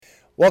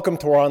Welcome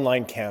to our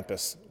online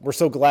campus. We're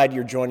so glad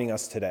you're joining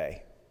us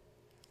today.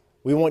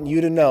 We want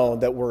you to know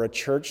that we're a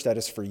church that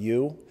is for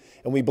you,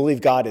 and we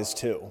believe God is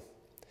too.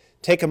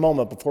 Take a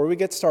moment before we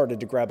get started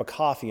to grab a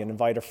coffee and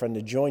invite a friend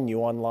to join you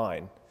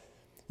online.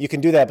 You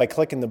can do that by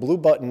clicking the blue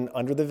button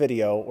under the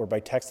video or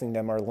by texting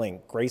them our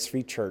link,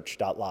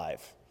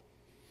 gracefreechurch.live.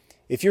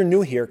 If you're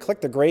new here, click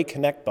the gray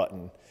Connect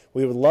button.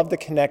 We would love to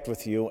connect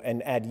with you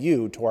and add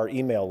you to our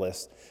email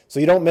list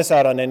so you don't miss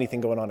out on anything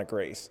going on at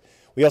Grace.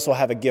 We also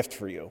have a gift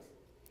for you.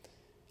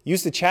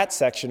 Use the chat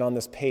section on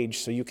this page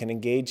so you can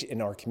engage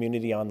in our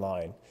community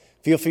online.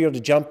 Feel free to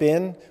jump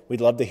in. We'd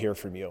love to hear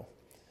from you.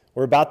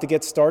 We're about to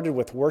get started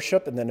with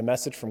worship and then a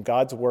message from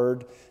God's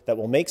Word that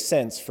will make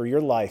sense for your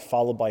life,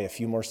 followed by a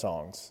few more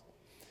songs.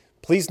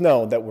 Please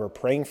know that we're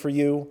praying for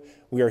you,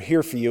 we are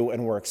here for you,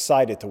 and we're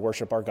excited to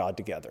worship our God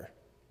together.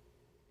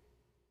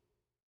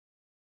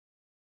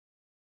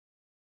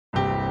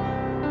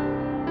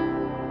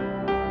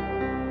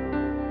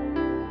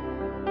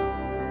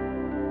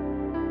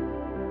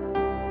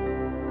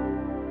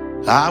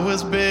 I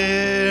was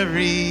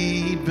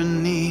buried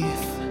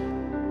beneath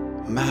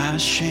my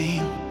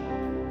shame.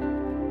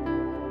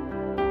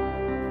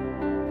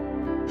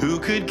 Who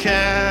could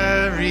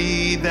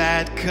carry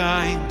that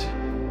kind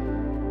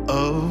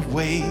of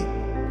weight?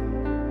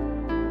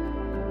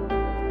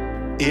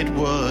 It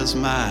was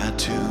my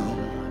tomb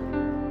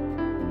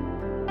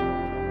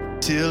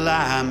till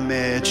I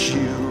met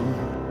you.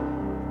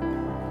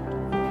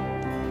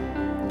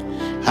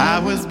 I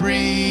was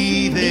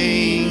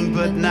breathing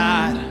but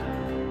not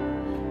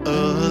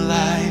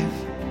alive.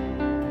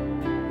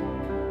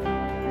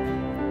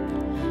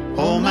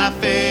 All my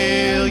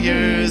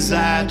failures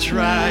I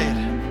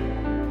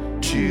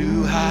tried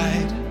to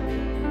hide.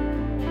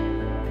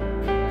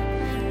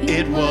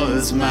 It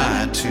was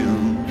my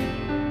tomb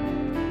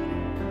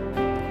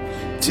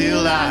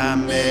till I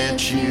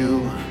met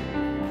you.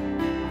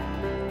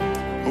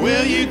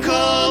 Well, you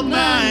called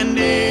my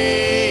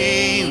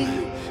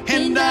name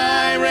and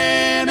I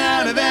ran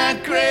out of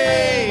that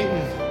grave,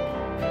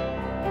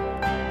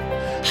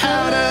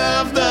 out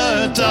of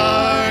the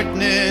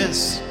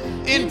darkness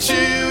into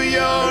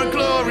your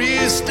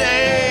glorious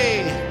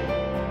day.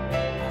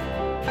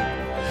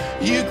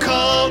 You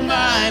called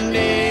my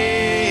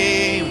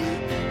name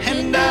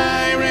and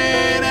I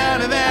ran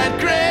out of that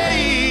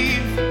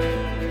grave,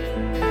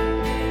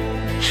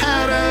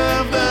 out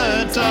of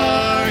the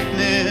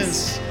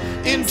darkness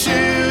into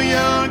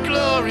your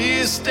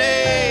glorious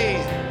day.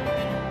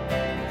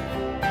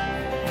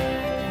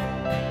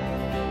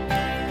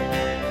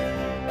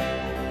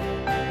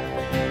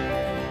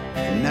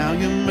 Now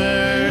your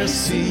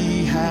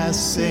mercy has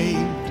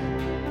saved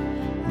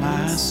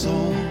my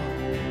soul,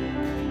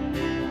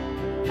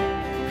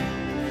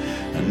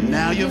 and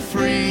now your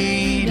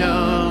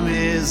freedom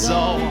is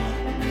all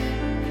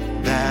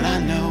that I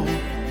know.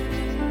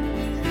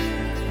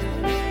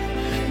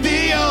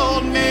 The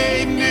old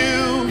made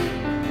new,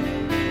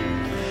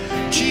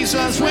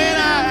 Jesus, when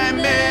I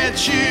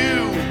met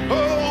you.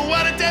 Oh,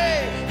 what a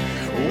day!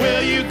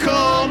 Well, you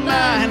called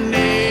my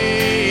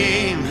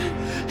name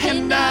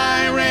and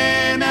I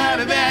ran out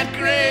of that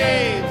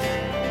grave,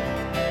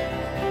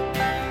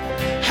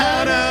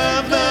 out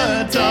of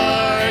the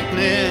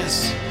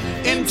darkness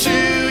into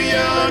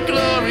your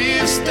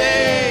glorious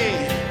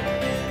day.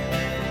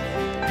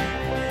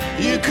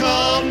 You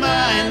called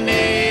my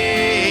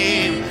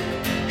name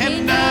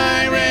and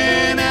I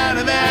ran out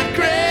of that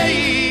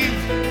grave,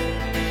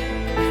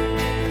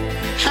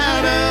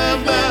 out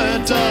of the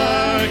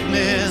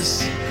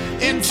darkness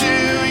into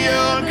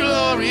your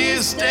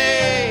glorious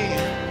day.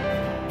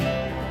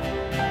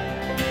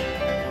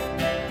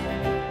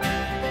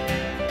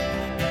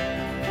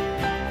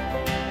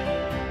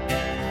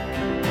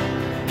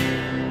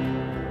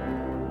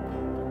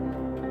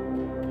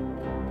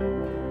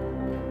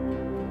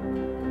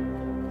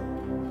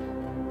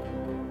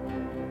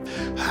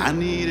 I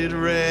needed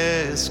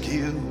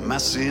rescue, my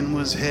sin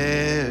was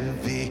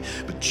heavy,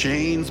 but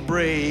chains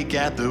break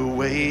at the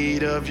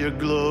weight of your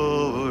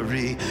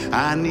glory.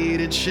 I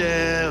needed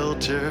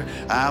shelter,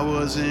 I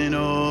was an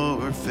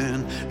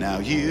orphan, now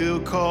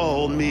you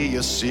called me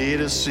a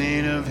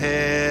citizen of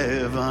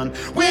heaven.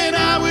 When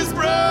I was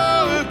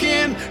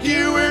broken,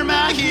 you were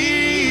my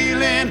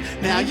healing,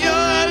 now your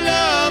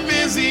love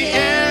is the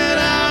air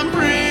I'm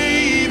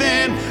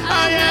breathing.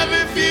 I have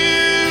a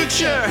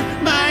future,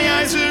 my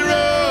eyes are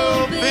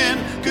open,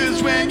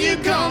 'cause when you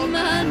call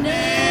my name,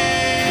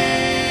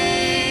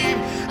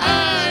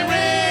 I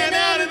ran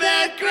out of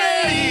that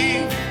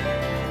grave,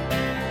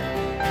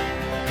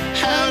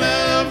 out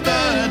of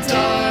the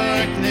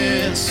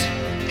darkness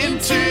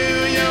into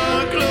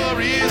your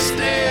glorious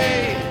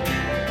day.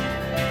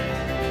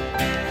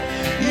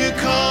 You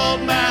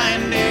called my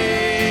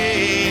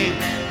name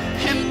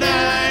and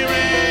I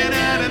ran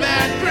out of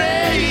that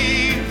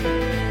grave,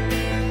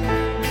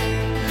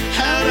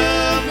 out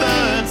of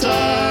the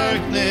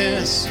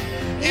darkness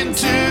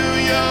into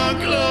your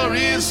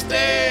glorious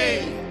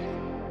day.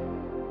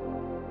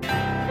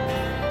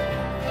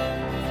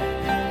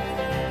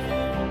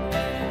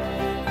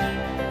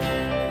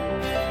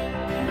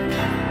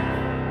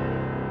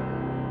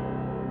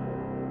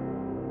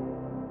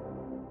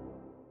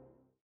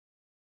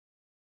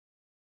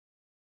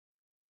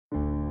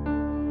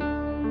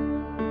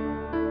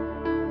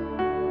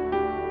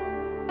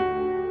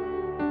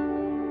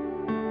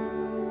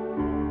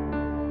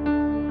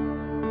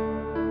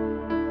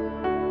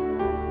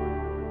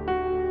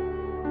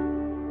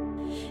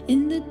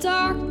 In the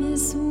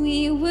darkness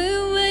we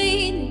were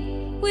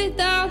waiting,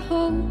 without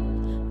hope,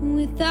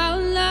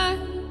 without light,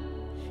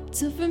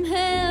 till from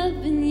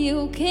heaven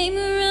you came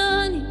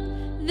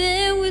running.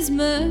 There was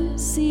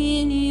mercy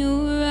in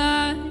your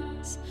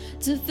eyes,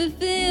 to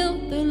fulfill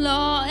the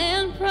law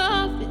and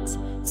prophets.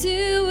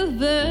 To a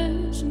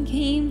virgin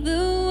came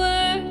the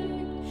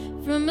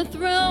word, from a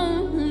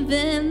throne of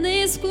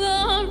endless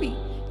glory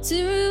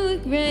to a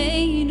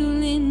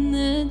cradle in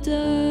the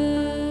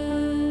dirt.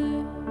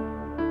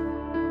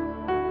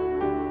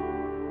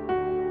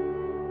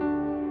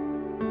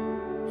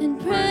 And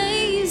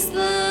praise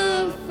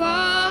the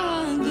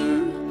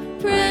Father,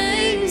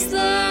 praise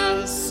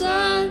the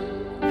Son,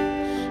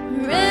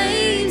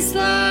 praise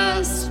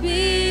the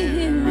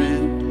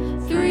Spirit,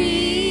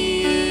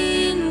 three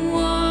in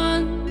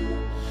one.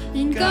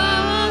 And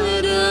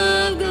God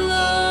of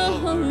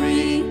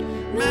glory,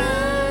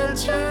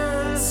 majesty,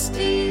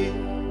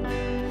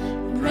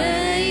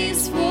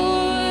 praise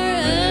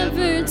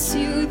forever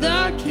to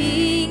the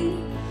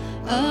King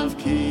of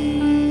Kings.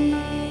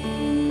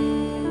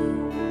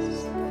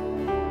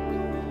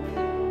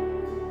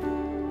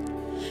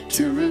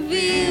 To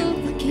reveal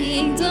the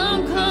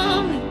kingdom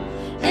coming,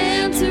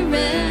 and to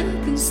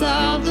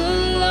reconcile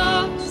the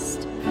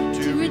lost,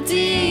 to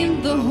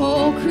redeem the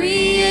whole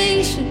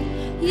creation.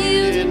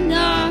 You did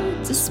not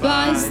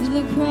despise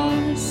the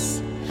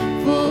cross,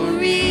 for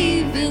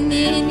even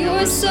in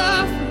your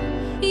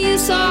suffering you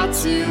saw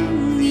to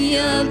the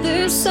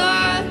other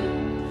side,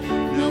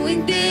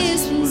 knowing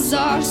this was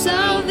our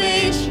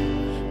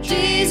salvation.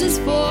 Jesus,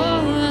 for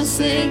our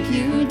sake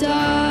you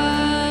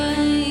died.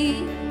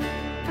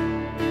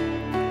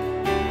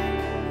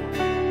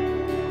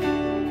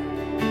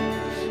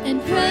 And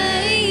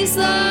praise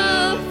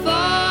the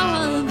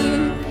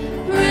Father,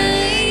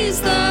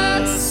 praise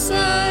the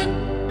Son,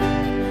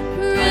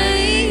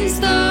 praise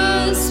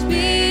the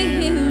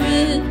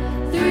Spirit,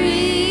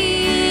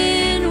 three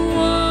in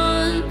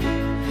one.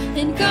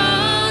 And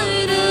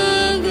God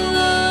of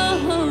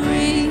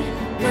glory,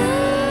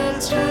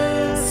 majesty,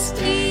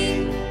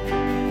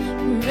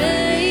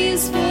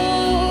 praise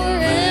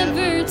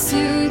forever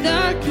to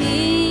the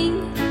King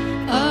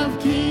of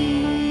Kings.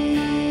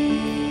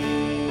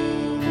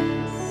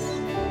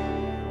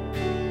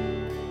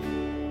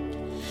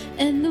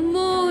 And the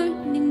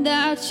morning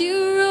that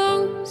you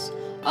rose,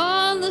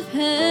 all of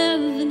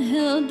heaven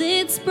held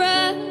its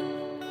breath,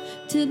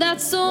 till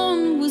that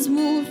song was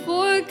moved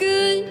for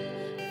good,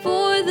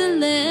 for the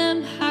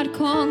Lamb had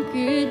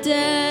conquered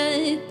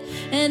death.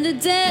 And the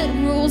dead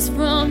rose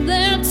from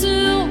their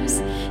tombs,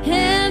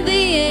 and the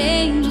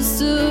angels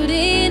stood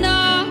in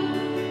awe,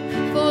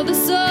 for the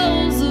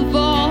souls of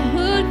all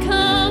who'd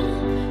come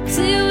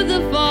to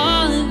the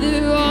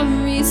Father are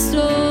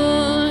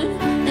restored.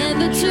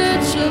 And the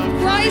church of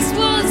Christ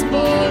was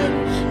born,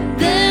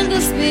 then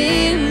the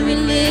Spirit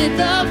lit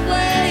the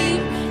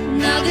flame.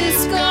 Now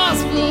this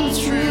gospel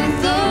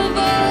truth of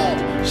old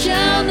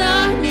shall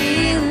not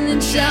kneel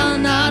and shall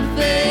not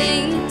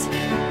faint.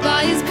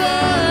 By his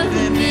blood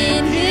and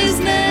in his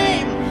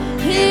name,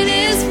 in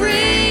his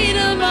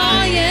freedom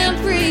I am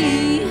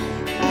free.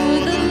 For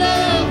the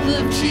love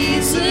of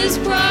Jesus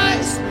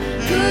Christ,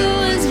 who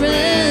has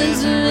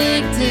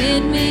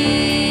resurrected me.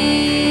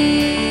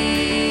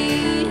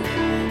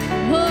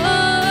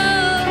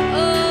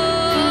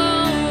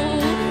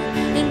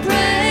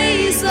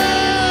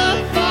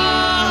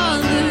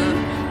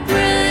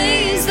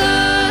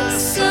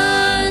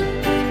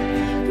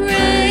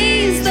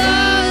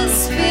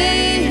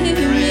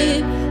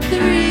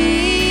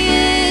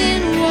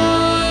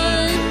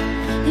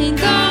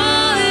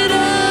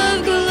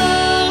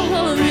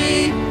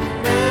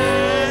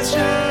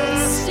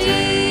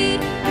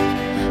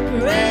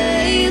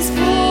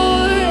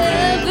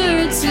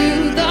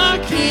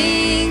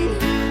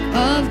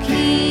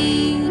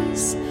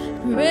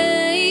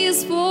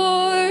 Praise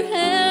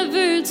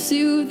forever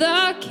to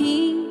the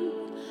King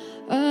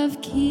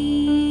of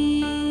Kings.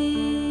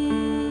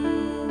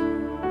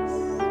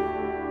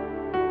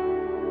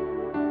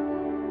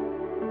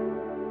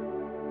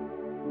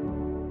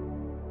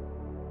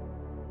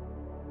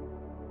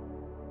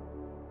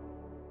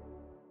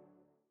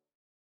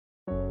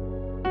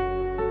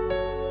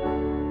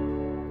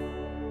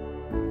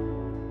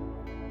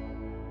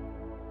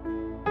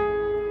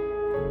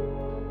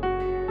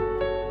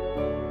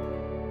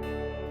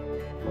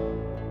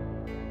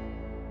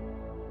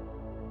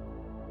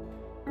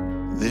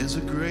 There's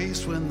a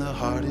grace when the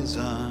heart is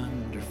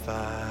under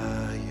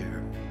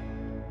fire,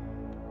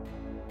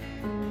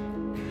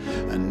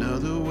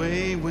 another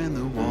way when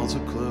the walls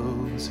are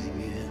closing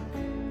in.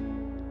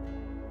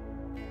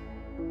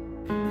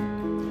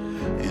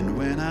 And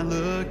when I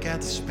look at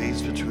the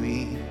space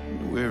between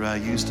where I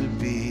used to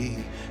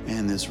be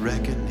and this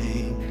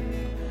reckoning,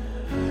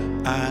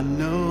 I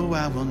know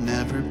I will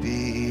never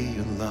be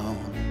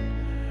alone.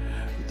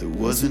 There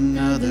was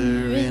another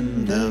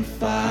in the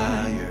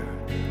fire,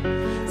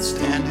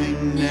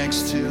 standing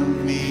next to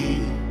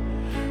me.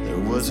 There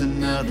was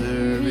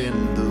another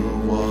in the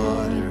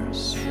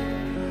waters,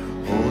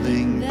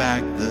 holding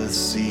back the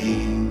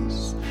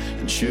seas.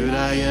 And should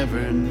I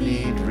ever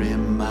need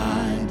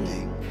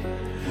reminding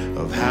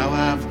of how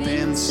I've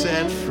been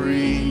set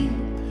free,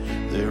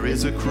 there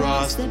is a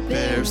cross that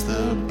bears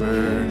the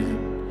burden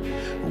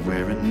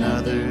where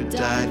another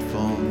died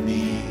for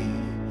me.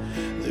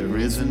 There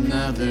is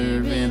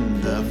another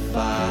in the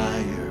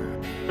fire.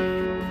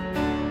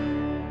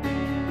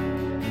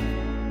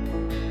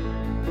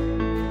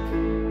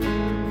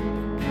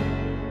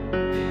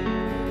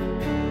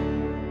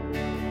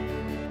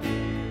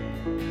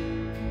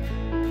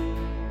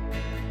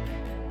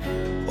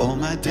 All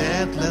my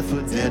dead left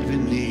for dead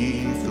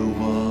beneath the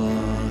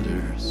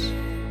waters.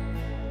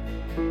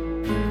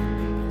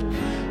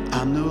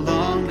 I'm no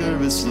longer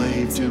a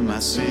slave to my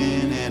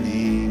sin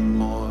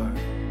anymore.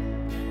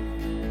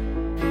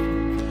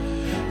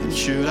 And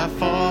should I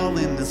fall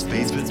in the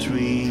space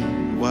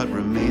between what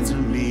remains of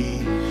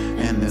me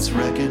and this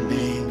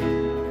reckoning,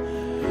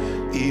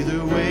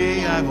 either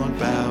way I won't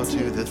bow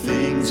to the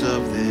things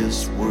of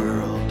this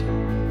world.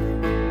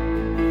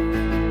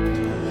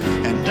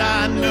 And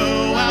I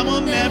know I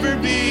will never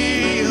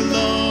be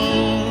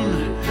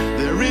alone.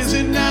 There is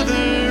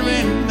another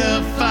in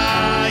the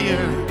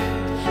fire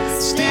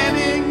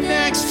standing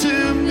next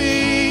to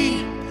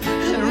me.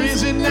 There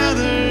is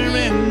another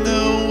in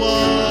the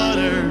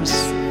waters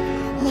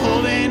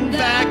holding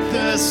back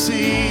the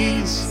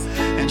seas.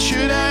 And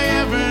should I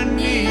ever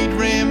need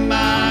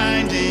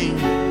reminding,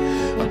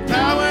 a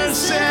power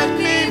set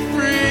me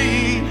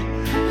free.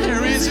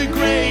 There is a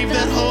grave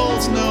that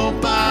holds no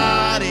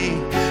body,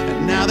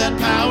 and now that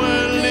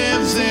power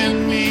lives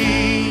in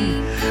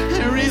me.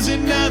 There is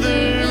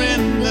another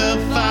in the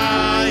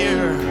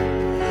fire.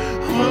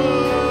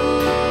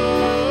 Whoa,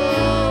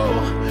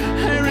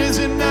 there is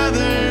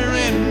another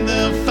in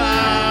the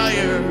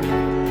fire.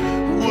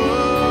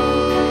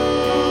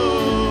 Whoa,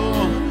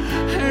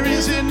 there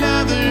is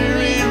another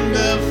in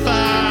the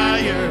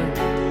fire.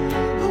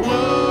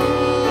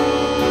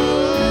 Whoa,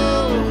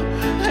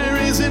 there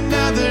is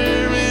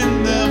another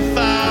in the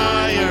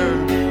fire.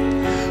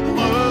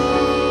 Whoa,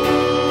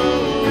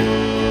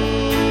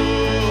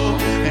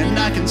 and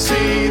I can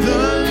see the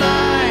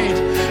light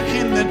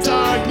in the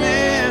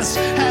darkness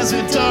as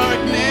the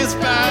darkness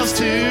bows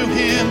to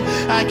him.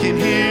 I can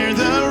hear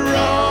the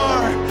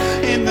roar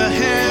in the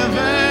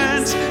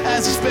heavens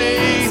as the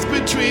space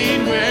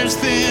between wears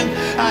thin.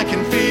 I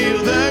can feel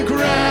the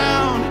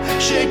ground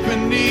shake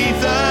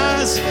beneath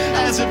us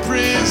as the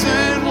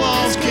prison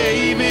walls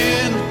cave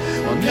in.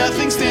 Well,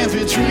 nothing stands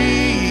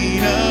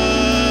between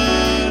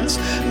us.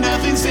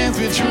 Nothing stands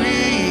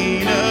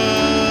between us.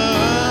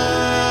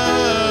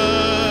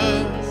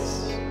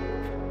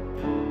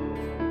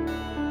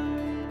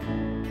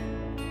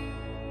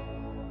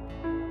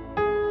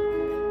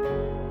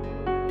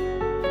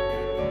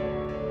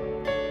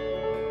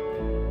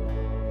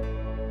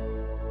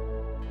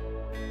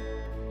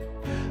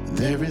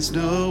 There is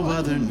no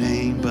other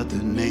name but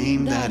the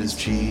name that is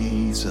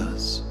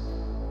Jesus.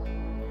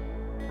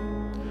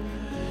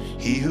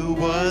 He who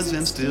was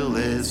and still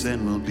is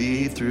and will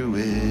be through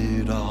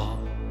it all.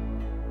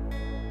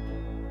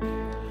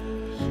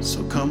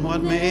 So come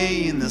what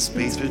may in the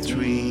space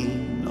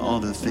between all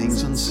the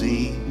things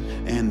unseen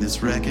and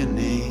this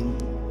reckoning,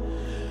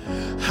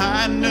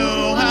 I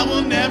know I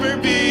will never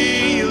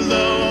be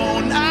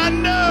alone. I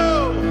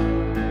know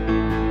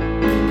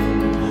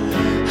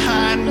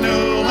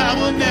I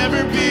will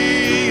never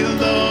be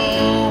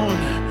alone.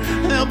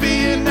 There'll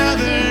be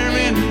another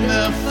in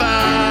the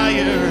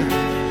fire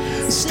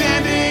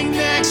standing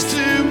next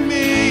to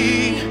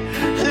me.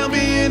 There'll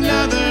be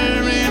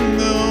another in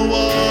the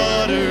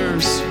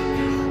waters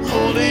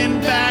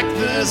holding back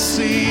the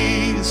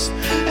seas.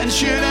 And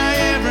should I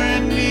ever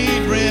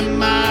need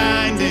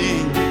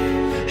reminding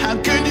how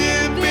good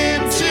you've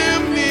been to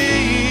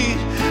me,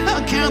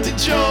 I'll count it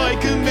joy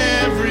come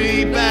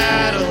every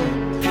battle,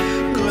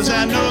 'cause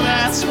I know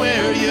that's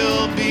where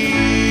you'll be.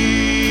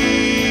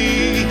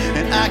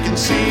 And I can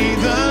see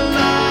the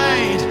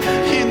light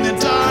in the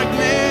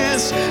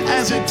darkness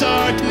as the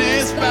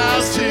darkness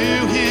bows to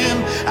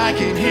him. I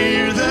can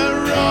hear the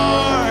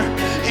roar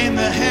in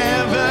the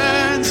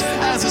heavens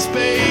as the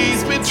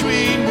space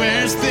between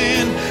wears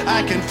thin.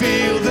 I can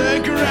feel the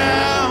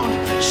ground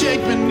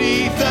shake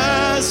beneath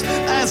us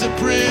as the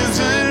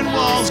prison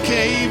walls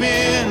cave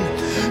in.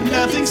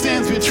 Nothing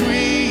stands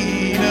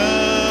between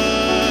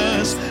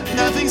us.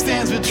 Nothing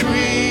stands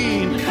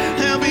between.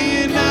 There'll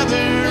be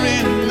another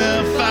in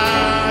the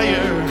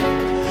fire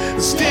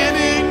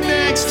standing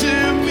next to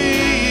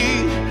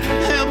me.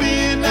 There'll be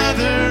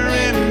another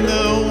in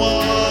the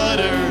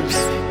waters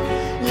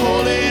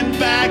holding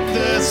back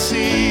the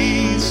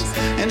seas.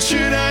 And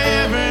should I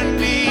ever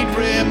need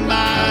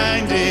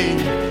reminding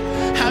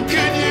how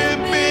good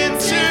you've been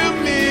to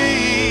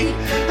me,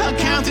 I'll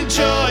count it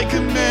joy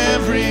come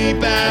every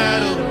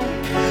battle,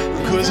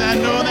 'cause I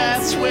know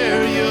that's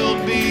where you'll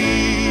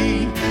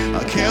be.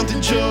 I'll count the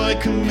joy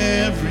come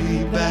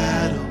every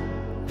battle,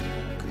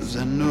 'cause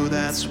I know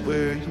that's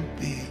where you'll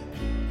be.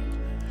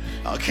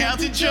 I'll count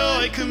the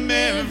joy come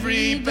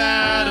every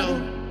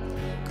battle,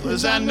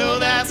 'cause I know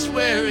that's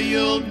where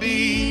you'll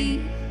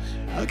be.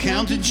 I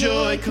count the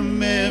joy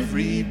come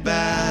every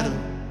battle,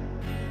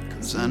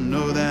 'cause I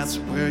know that's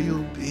where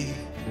you'll be.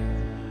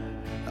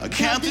 I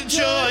count the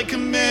joy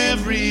come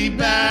every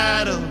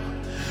battle,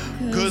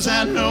 'cause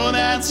I know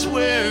that's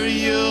where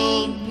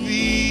you'll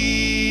be.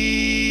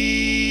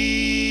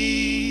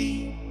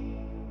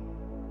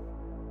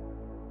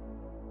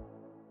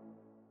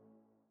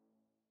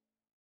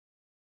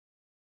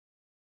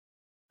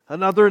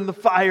 Another in the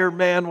fire,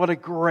 man, what a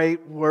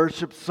great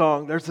worship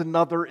song. There's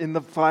another in the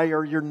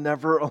fire. You're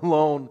never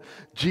alone.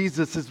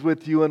 Jesus is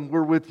with you and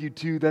we're with you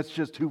too. That's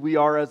just who we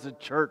are as a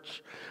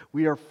church.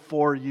 We are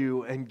for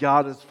you and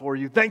God is for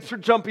you. Thanks for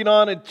jumping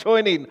on and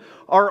joining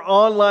our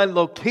online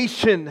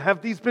location.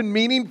 Have these been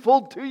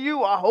meaningful to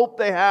you? I hope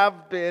they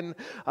have been.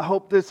 I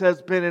hope this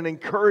has been an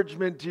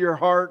encouragement to your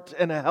heart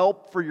and a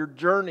help for your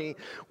journey.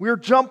 We're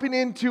jumping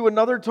into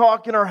another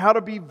talk in our How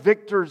to Be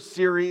Victors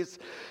series.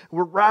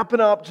 We're wrapping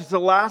up just the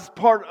last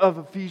part of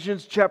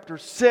Ephesians chapter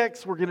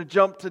 6. We're going to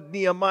jump to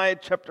Nehemiah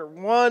chapter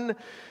 1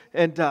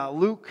 and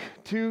Luke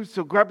 2.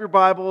 So grab your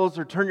Bibles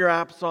or turn your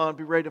apps on.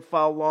 Be ready to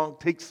follow along.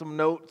 Take some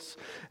notes.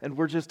 And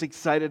we're just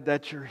excited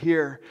that you're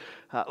here.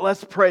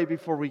 Let's pray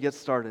before we get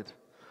started.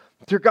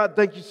 Dear God,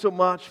 thank you so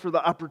much for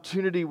the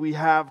opportunity we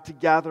have to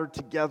gather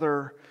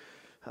together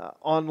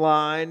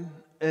online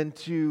and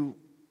to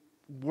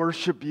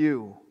worship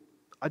you.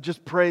 I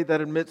just pray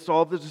that amidst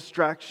all the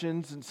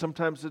distractions, and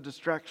sometimes the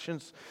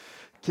distractions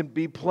can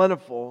be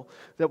plentiful,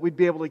 that we'd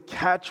be able to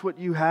catch what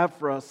you have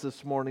for us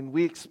this morning.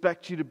 We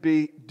expect you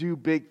to do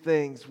big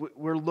things.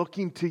 We're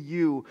looking to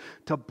you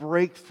to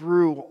break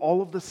through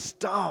all of the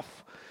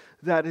stuff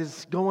that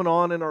is going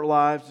on in our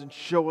lives and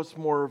show us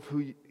more of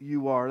who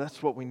you are.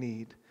 That's what we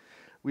need.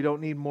 We don't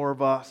need more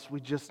of us.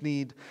 We just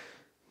need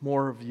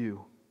more of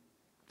you.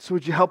 So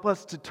would you help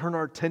us to turn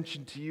our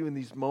attention to you in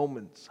these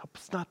moments? Help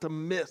us not to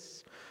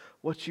miss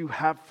what you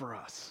have for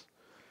us.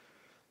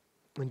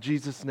 In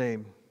Jesus'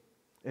 name,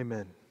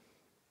 amen.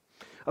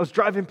 I was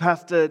driving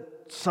past a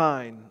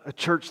sign, a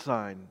church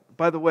sign.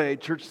 By the way,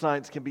 church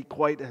signs can be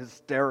quite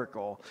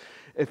hysterical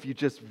if you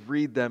just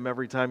read them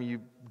every time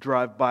you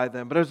drive by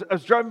them. But I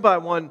was driving by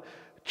one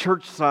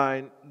church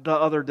sign the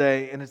other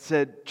day, and it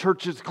said,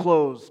 "Church is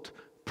closed,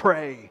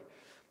 pray."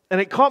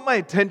 And it caught my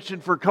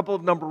attention for a couple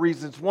of number of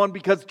reasons. One,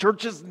 because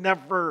church is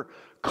never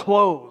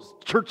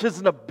closed. Church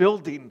isn't a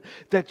building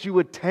that you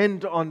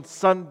attend on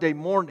Sunday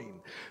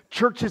morning.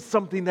 Church is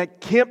something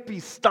that can't be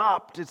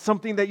stopped. It's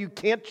something that you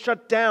can't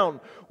shut down.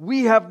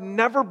 We have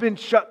never been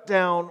shut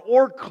down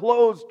or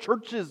closed.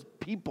 Church is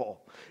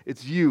people.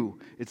 It's you.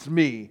 It's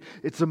me.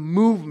 It's a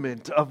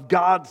movement of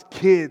God's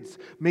kids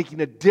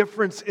making a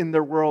difference in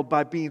their world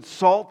by being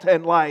salt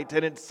and light.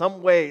 And in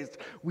some ways,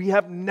 we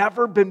have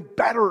never been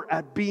better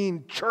at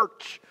being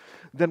church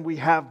than we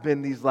have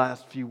been these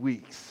last few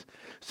weeks.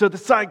 So the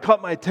sign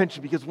caught my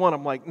attention because, one,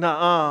 I'm like,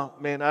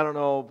 man, I don't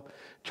know.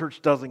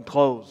 Church doesn't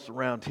close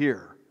around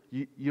here.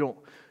 You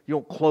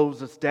don't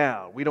close us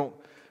down.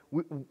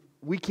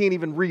 We can't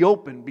even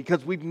reopen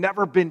because we've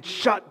never been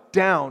shut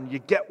down. You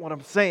get what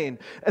I'm saying?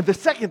 And the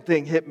second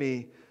thing hit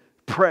me,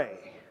 pray.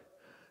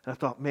 And I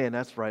thought, man,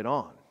 that's right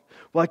on.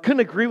 Well, I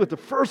couldn't agree with the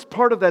first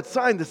part of that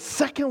sign. The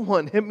second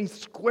one hit me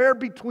square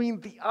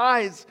between the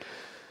eyes.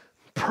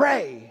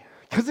 Pray.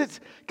 Because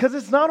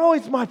it's not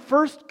always my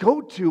first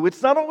go-to.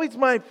 It's not always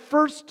my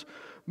first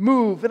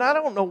move. And I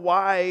don't know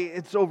why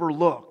it's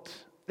overlooked.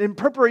 In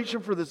preparation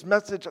for this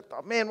message, I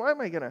thought, man, why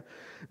am I going to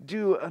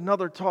do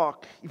another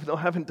talk, even though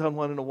I haven't done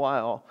one in a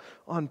while,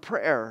 on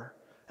prayer?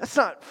 That's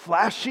not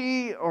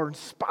flashy or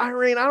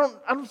inspiring. I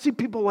don't see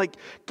people like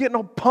getting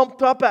all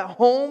pumped up at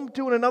home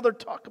doing another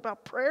talk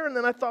about prayer. And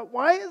then I thought,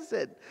 why is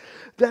it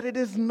that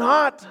it's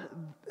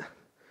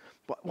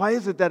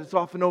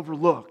often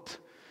overlooked?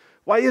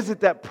 Why is it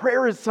that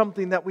prayer is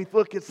something that we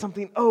look at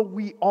something,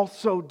 we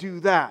also do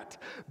that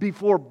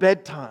before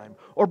bedtime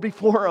or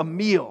before a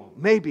meal,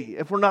 maybe,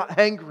 if we're not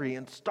hangry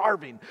and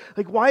starving.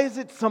 Like, why is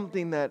it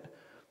something that,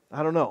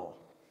 I don't know,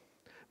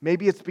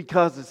 maybe it's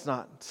because it's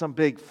not some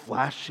big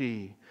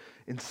flashy,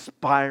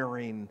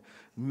 inspiring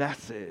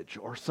message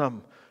or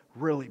some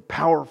really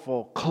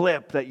powerful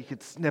clip that you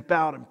could snip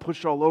out and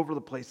push all over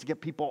the place to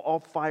get people all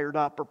fired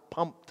up or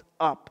pumped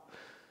up.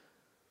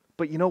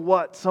 But you know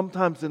what?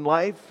 Sometimes in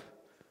life,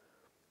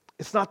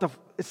 it's not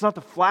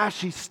the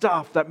flashy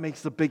stuff that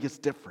makes the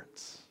biggest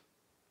difference.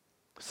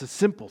 It's the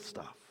simple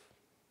stuff.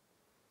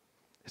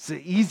 It's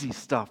the easy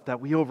stuff that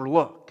we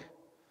overlook.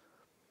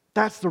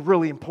 That's the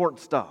really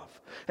important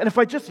stuff. And if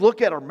I just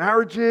look at our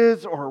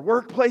marriages or our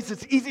workplace,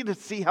 it's easy to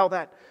see how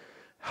that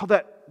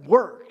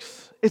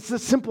works. It's the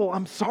simple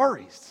I'm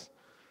sorries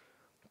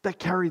that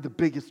carry the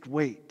biggest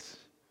weight,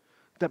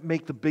 that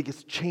make the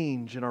biggest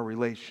change in our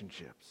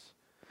relationships.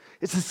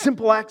 It's the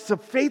simple acts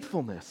of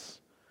faithfulness.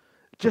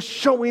 Just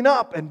showing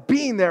up and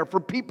being there for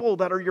people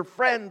that are your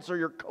friends or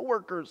your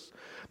coworkers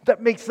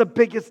that makes the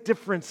biggest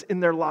difference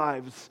in their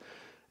lives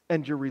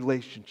and your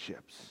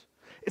relationships.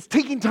 It's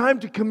taking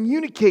time to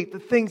communicate the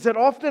things that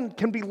often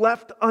can be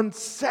left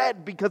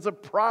unsaid because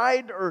of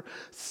pride or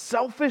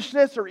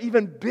selfishness or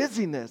even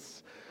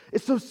busyness.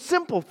 It's those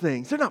simple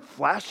things. They're not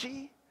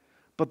flashy,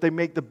 but they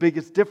make the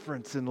biggest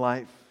difference in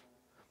life.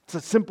 It's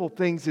the simple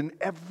things in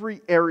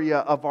every area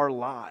of our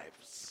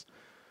lives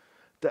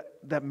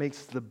that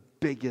makes the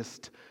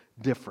biggest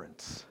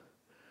difference,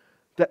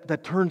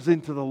 that turns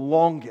into the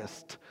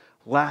longest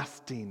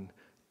lasting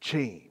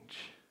change.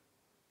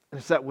 And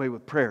it's that way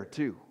with prayer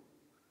too.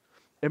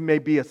 It may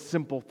be a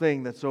simple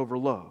thing that's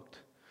overlooked.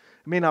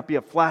 It may not be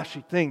a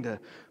flashy thing to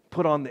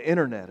put on the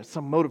internet. It's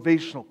some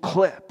motivational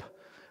clip.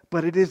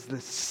 But it is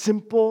the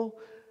simple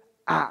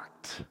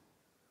act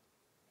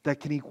that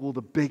can equal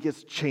the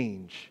biggest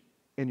change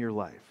in your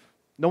life.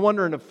 No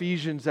wonder in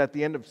Ephesians at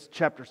the end of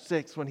chapter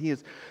 6, when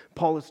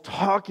Paul is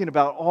talking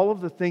about all of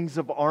the things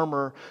of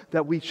armor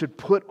that we should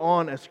put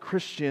on as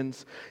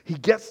Christians, he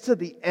gets to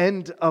the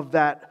end of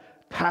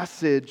that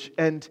passage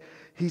and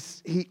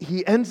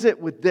he ends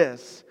it with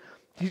this.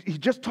 He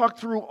just talked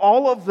through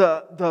all of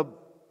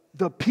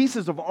the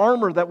pieces of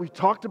armor that we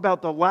talked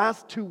about the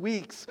last 2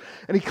 weeks.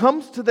 And he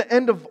comes to the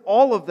end of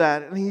all of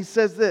that and he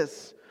says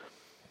this.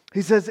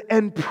 He says,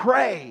 and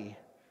pray.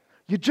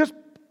 You just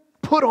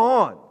put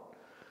on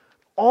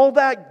all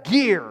that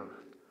gear.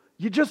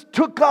 You just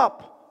took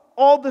up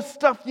all the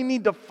stuff you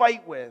need to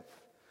fight with.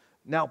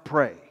 Now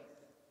pray.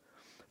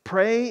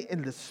 Pray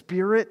in the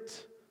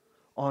Spirit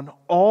on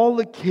all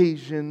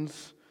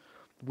occasions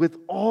with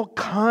all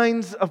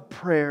kinds of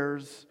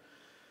prayers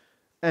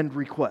and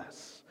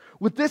requests.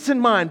 With this in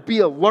mind, be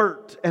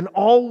alert and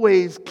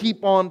always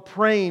keep on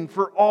praying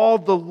for all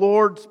the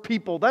Lord's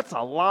people. That's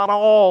a lot of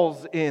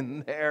alls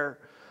in there.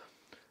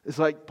 It's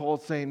like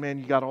Paul's saying, man,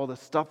 you got all this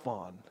stuff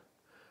on.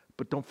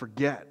 But don't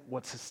forget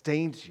what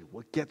sustains you,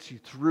 what gets you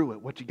through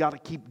it, what you got to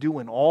keep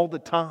doing all the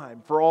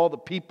time for all the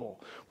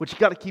people, what you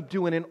got to keep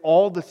doing in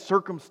all the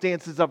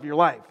circumstances of your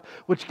life,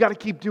 what you got to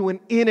keep doing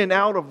in and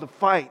out of the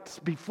fights,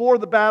 before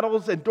the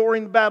battles and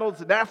during the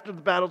battles and after the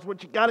battles.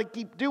 What you got to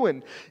keep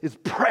doing is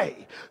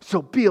pray.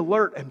 So be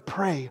alert and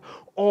pray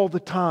all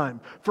the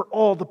time for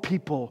all the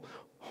people,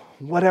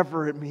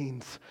 whatever it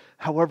means,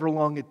 however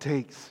long it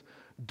takes.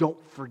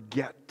 Don't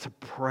forget to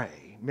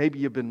pray. Maybe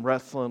you've been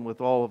wrestling with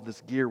all of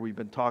this gear we've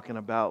been talking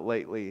about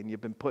lately, and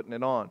you've been putting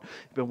it on.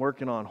 You've been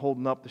working on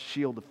holding up the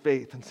shield of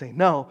faith and saying,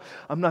 no,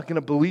 I'm not going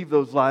to believe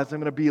those lies. I'm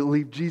going to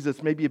believe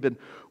Jesus. Maybe you've been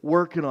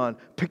working on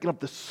picking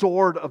up the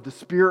sword of the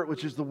Spirit,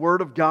 which is the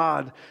Word of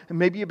God. And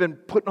maybe you've been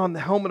putting on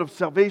the helmet of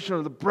salvation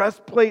or the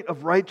breastplate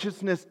of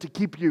righteousness to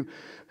keep you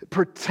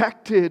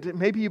protected.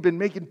 Maybe you've been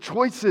making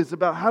choices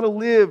about how to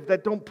live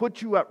that don't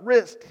put you at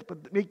risk,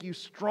 but make you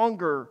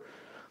stronger.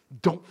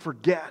 Don't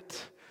forget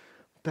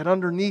that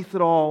underneath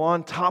it all,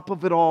 on top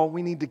of it all,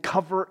 we need to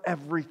cover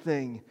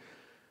everything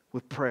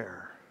with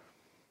prayer.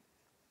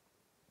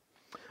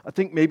 I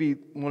think maybe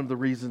one of the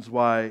reasons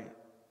why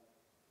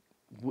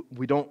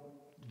we don't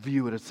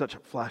view it as such a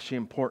flashy,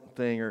 important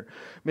thing, or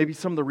maybe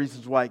some of the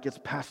reasons why it gets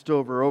passed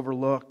over,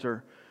 overlooked,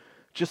 or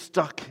just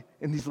stuck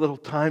in these little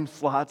time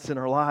slots in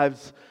our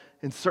lives,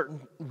 in certain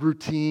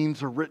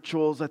routines or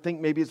rituals. I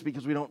think maybe it's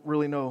because we don't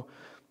really know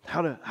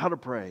how to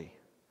pray.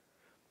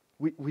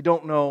 We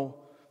don't know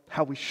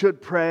how we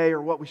should pray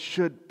or what we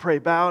should pray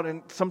about.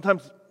 And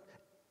sometimes,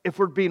 if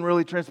we're being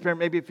really transparent,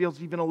 maybe it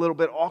feels even a little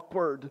bit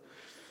awkward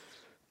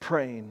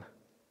praying.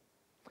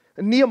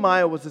 And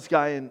Nehemiah was this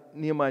guy in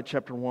Nehemiah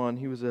chapter 1.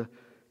 He was a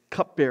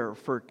cupbearer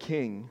for a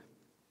king.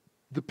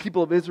 The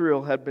people of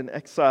Israel had been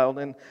exiled,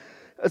 and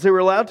as they were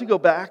allowed to go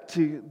back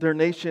to their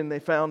nation, they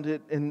found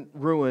it in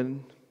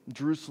ruin.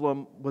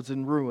 Jerusalem was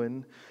in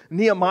ruin.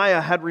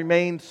 Nehemiah had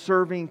remained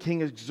serving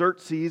King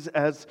Xerxes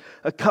as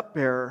a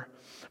cupbearer.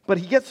 But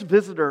he gets a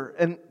visitor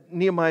in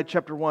Nehemiah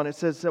chapter 1. It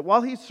says that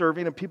while he's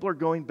serving and people are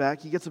going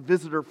back, he gets a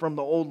visitor from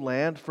the old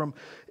land, from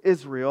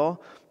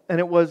Israel. And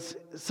it was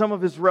some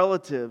of his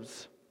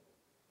relatives.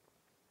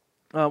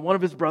 One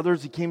of his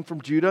brothers, he came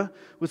from Judah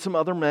with some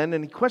other men,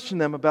 and he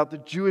questioned them about the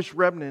Jewish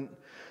remnant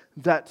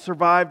that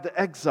survived the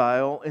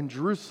exile in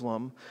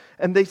Jerusalem.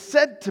 And they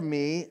said to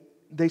me,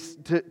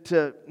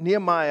 to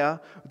Nehemiah,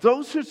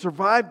 those who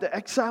survived the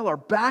exile are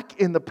back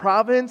in the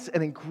province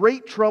and in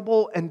great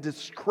trouble and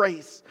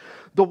disgrace.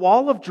 The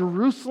wall of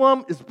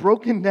Jerusalem is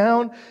broken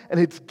down and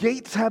its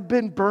gates have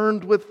been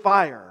burned with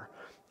fire.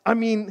 I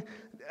mean,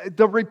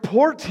 the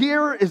report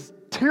here is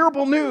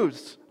terrible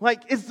news.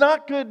 Like, it's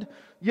not good.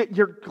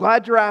 You're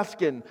glad you're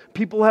asking.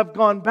 People have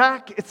gone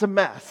back. It's a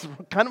mess.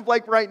 Kind of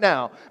like right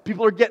now.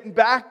 People are getting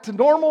back to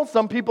normal.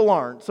 Some people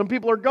aren't. Some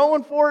people are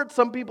going for it.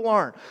 Some people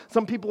aren't.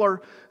 Some people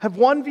have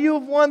one view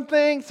of one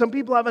thing. Some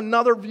people have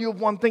another view of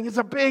one thing. It's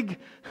a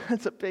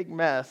big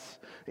mess.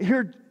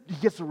 Here he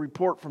gets a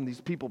report from these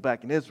people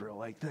back in Israel.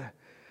 Like, the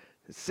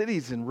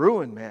city's in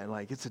ruin, man.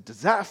 Like, it's a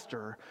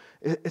disaster.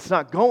 It's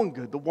not going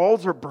good. The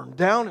walls are burned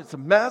down. It's a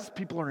mess.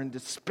 People are in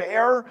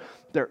despair.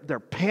 They're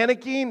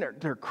panicking.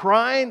 They're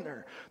crying.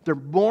 They're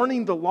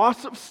mourning the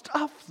loss of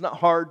stuff. It's not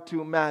hard to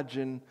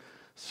imagine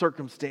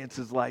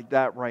circumstances like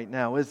that right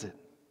now, is it?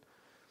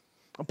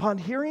 Upon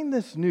hearing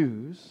this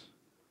news,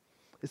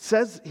 it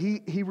says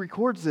he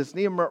records this.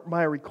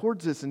 Nehemiah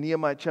records this in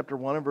Nehemiah chapter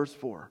 1 and verse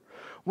 4.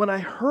 When I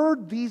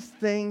heard these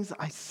things,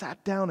 I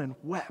sat down and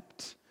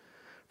wept.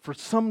 For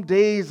some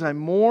days I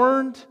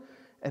mourned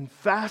and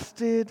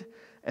fasted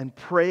and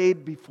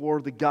prayed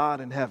before the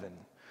God in heaven.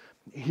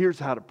 Here's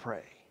how to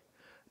pray.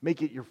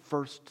 Make it your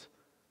first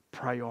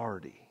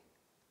priority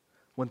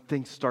when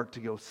things start to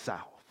go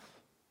south,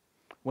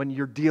 when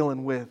you're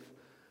dealing with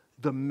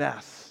the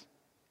mess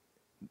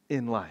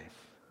in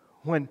life,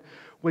 when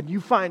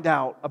you find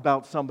out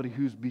about somebody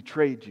who's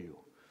betrayed you,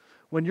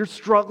 when you're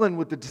struggling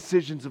with the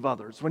decisions of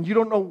others, when you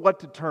don't know what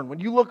to turn, when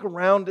you look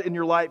around in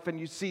your life and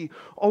you see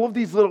all of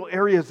these little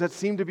areas that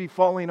seem to be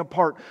falling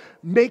apart,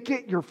 make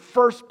it your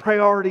first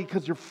priority,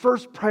 because your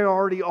first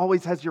priority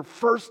always has your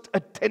first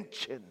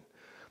attention.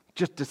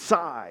 Just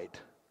decide,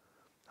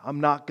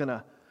 I'm not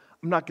gonna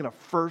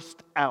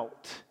first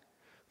out.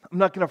 I'm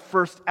not gonna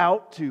first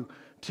out to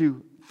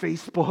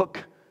Facebook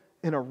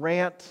in a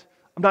rant.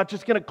 I'm not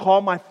just going to call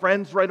my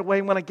friends right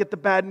away when I get the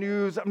bad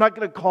news. I'm not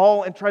going to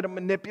call and try to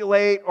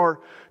manipulate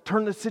or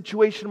turn the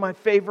situation in my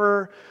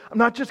favor. I'm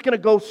not just going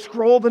to go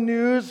scroll the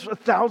news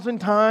 1,000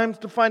 times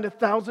to find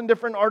 1,000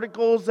 different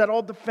articles that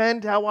all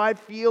defend how I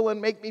feel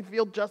and make me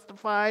feel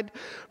justified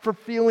for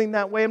feeling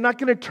that way. I'm not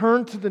going to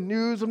turn to the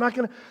news. I'm not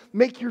going to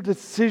make your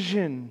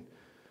decision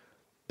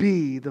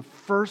be the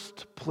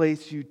first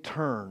place you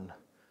turn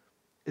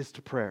is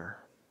to prayer.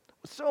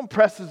 What so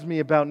impresses me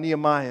about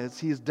Nehemiah is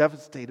he is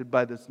devastated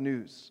by this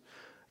news,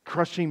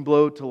 crushing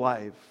blow to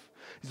life.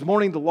 He's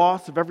mourning the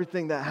loss of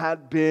everything that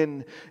had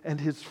been, and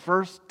his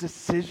first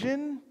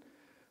decision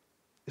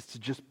is to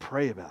just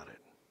pray about it.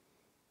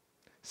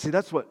 See,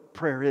 that's what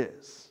prayer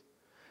is.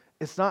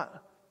 It's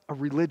not a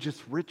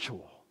religious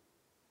ritual.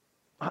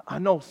 I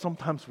know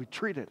sometimes we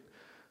treat it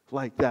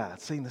like that,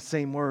 saying the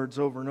same words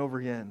over and over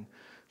again,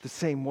 the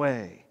same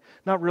way,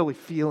 not really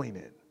feeling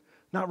it,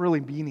 not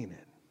really meaning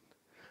it.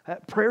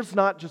 Prayer's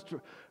not just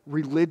a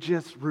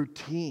religious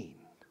routine.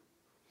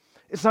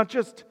 It's not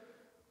just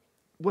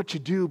what you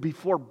do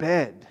before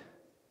bed.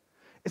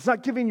 It's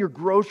not giving your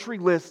grocery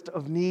list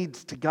of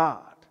needs to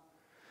God.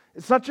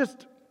 It's not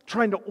just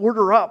trying to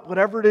order up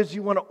whatever it is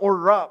you want to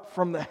order up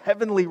from the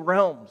heavenly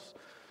realms.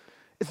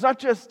 It's not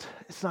just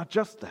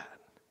that.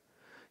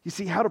 You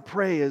see, how to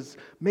pray is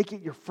make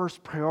it your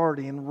first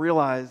priority and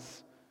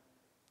realize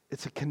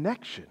it's a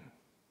connection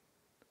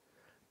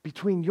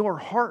between your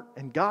heart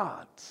and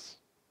God's.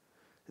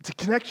 It's a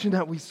connection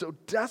that we so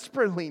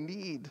desperately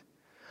need.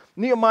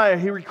 Nehemiah,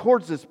 he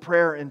records this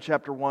prayer in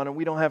chapter 1, and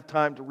we don't have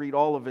time to read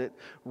all of it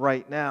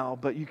right now,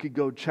 but you could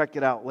go check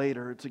it out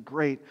later. It's a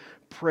great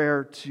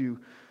prayer to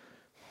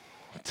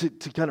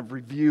kind of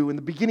review. In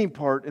the beginning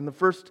part, in the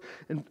first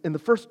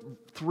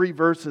 3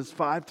 verses,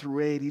 5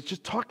 through 8, he's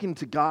just talking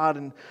to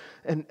God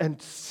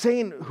and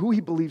saying who he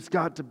believes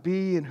God to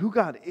be and who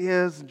God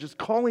is, and just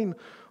calling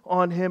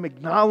on him,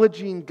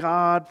 acknowledging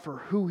God for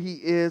who he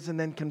is, and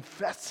then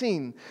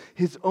confessing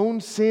his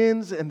own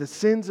sins and the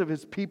sins of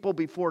his people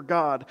before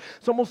God.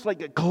 It's almost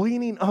like a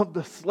cleaning of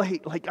the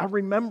slate. Like, I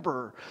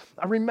remember,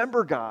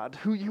 God,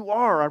 who you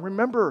are. I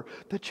remember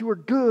that you are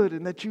good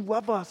and that you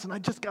love us, and I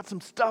just got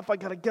some stuff I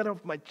got to get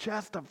off my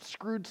chest. I've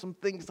screwed some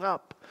things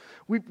up.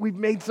 We've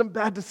made some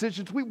bad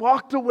decisions. We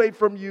walked away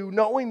from you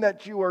knowing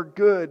that you are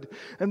good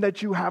and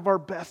that you have our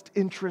best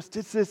interest.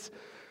 It's this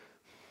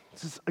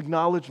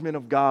acknowledgement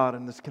of God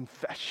and this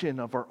confession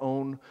of our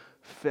own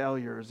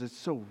failures is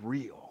so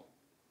real.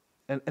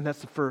 And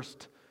that's the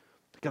first.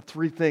 I've got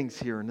 3 things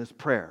here in this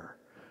prayer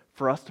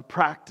for us to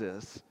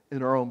practice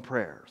in our own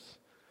prayers.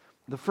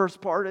 The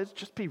first part is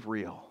just be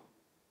real.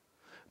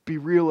 Be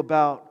real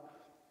about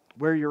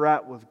where you're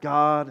at with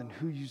God and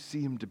who you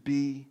see him to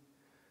be.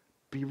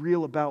 Be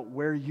real about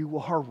where you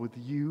are with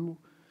you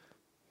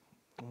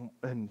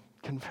and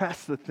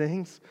confess the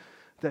things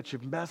that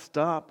you've messed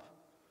up.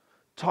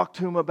 Talk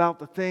to him about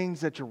the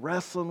things that you're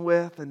wrestling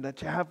with and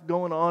that you have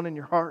going on in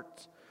your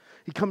heart.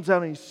 He comes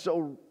out and he's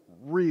so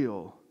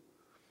real.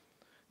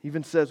 He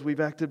even says, we've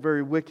acted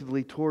very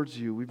wickedly towards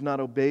you. We've not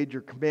obeyed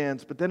your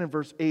commands. But then in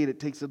verse 8, it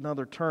takes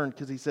another turn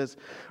because he says,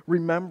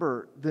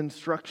 remember the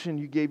instruction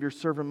you gave your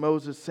servant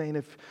Moses, saying,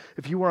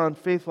 if you are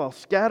unfaithful, I'll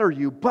scatter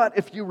you. But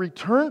if you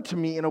return to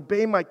me and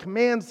obey my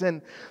commands,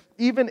 then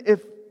even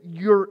if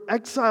your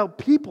exiled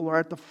people are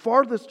at the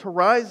farthest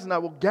horizon, I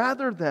will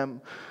gather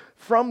them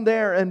from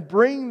there and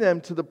bring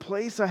them to the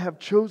place I have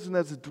chosen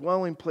as a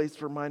dwelling place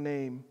for my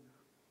name.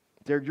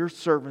 They're your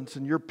servants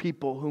and your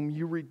people whom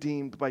you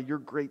redeemed by your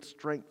great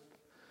strength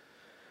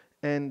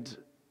and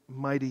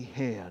mighty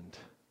hand.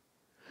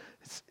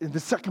 In the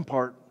second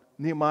part,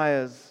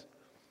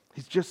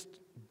 he's just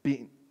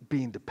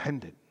being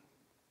dependent.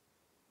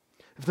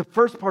 If the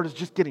first part is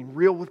just getting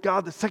real with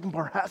God, the second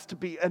part has to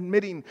be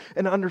admitting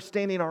and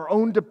understanding our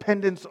own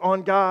dependence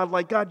on God.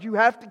 Like, God, you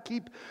have to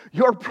keep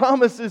your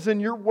promises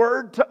and your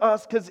word to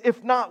us, because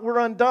if not, we're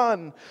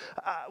undone.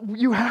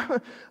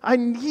 I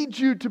need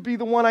you to be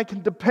the one I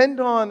can depend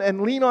on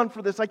and lean on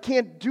for this. I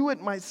can't do it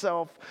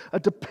myself. A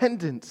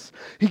dependence.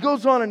 He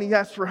goes on and he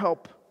asks for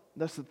help.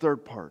 That's the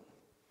third part.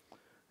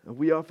 And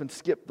we often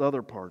skip the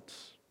other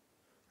parts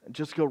and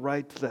just go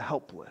right to the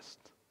help list.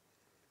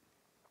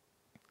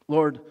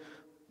 Lord,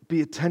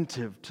 be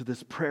attentive to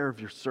this prayer of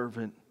your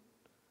servant.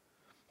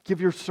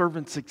 Give your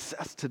servant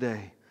success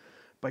today.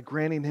 by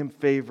granting him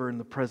favor in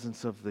the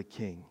presence of the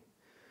king.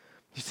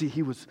 You see,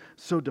 he was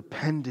so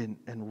dependent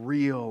and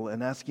real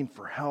and asking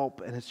for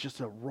help, and it's just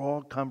a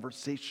raw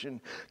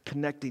conversation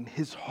connecting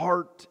his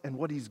heart and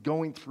what he's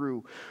going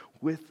through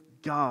with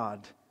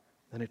God,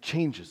 and it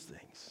changes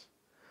things.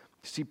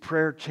 You see,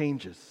 prayer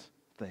changes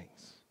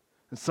things,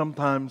 and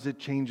sometimes it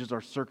changes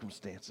our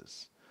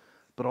circumstances,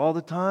 but all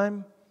the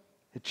time,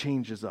 it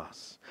changes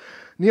us.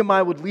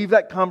 Nehemiah would leave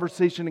that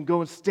conversation and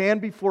go and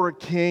stand before a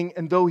king,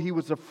 and though he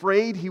was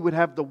afraid, he would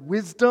have the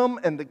wisdom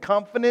and the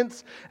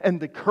confidence and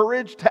the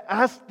courage to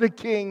ask the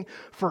king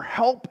for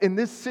help in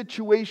this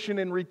situation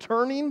in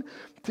returning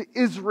to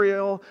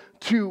Israel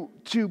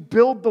to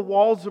build the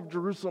walls of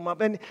Jerusalem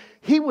up. And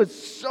he was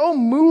so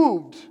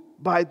moved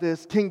by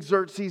this, King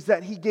Xerxes,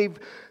 that he gave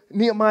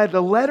Nehemiah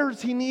the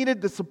letters he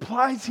needed, the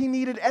supplies he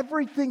needed,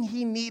 everything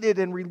he needed,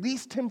 and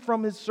released him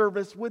from his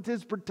service with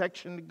his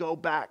protection to go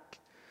back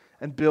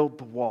and build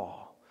the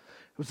wall.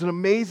 It was an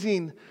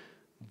amazing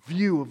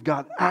view of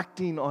God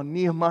acting on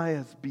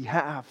Nehemiah's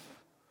behalf,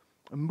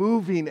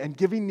 moving and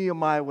giving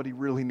Nehemiah what he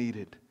really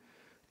needed: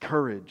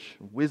 courage,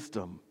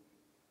 wisdom,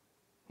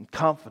 and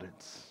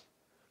confidence.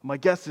 My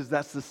guess is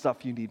that's the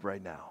stuff you need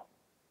right now.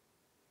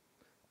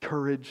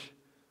 Courage,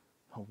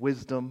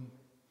 wisdom,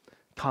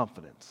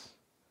 confidence.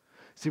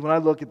 See, when I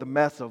look at the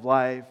mess of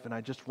life and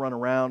I just run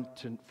around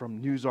from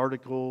news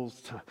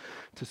articles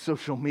to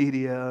social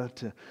media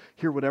to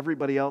hear what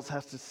everybody else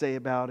has to say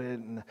about it,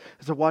 and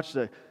as I watch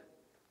the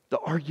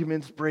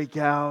arguments break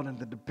out and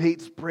the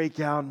debates break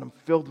out, and I'm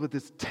filled with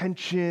this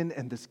tension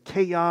and this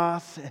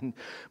chaos, and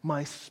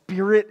my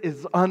spirit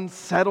is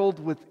unsettled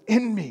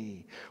within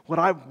me. What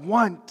I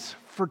want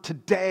for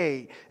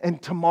today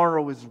and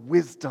tomorrow is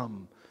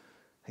wisdom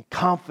and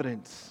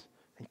confidence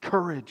and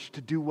courage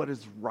to do what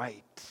is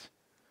right.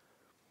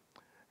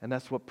 And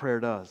that's what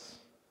prayer does.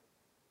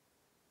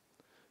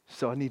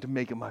 So I need to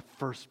make it my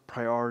first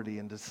priority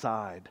and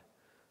decide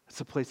it's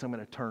the place I'm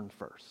going to turn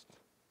first.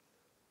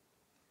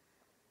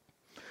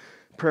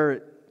 Prayer,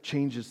 it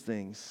changes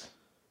things.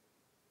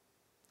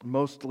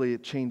 Mostly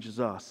it changes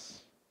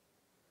us.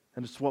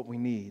 And it's what we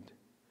need.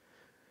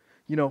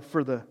 You know,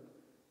 for the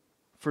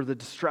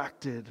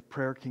distracted,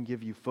 prayer can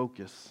give you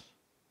focus.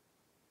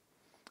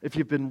 If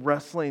you've been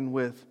wrestling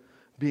with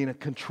being a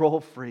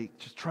control freak,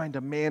 just trying to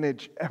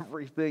manage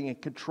everything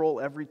and control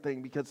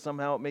everything because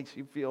somehow it makes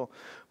you feel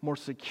more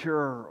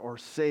secure or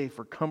safe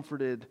or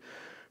comforted.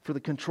 For the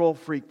control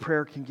freak,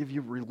 prayer can give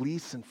you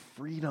release and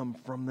freedom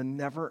from the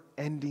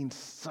never-ending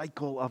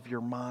cycle of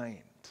your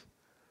mind.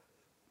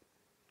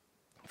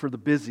 For the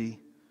busy,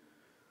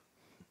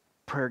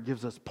 prayer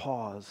gives us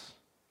pause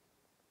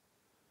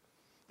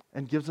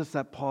and gives us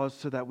that pause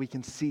so that we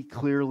can see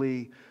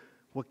clearly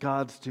what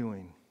God's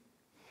doing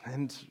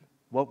and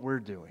what we're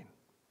doing.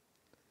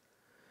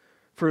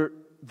 For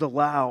the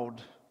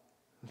loud,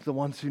 the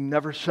ones who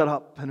never shut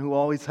up and who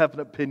always have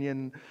an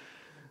opinion,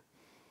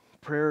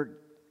 prayer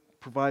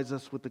provides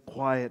us with the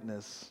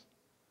quietness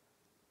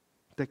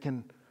that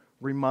can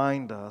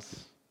remind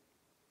us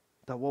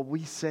that what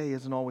we say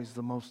isn't always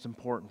the most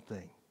important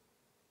thing.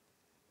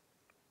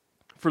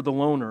 For the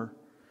loner,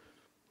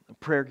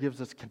 prayer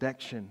gives us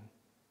connection.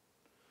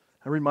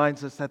 It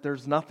reminds us that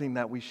there's nothing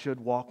that we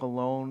should walk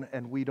alone,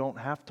 and we don't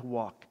have to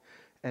walk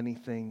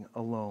anything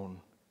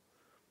alone.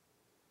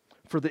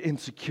 For the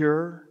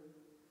insecure,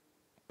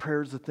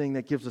 prayer is the thing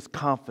that gives us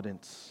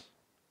confidence.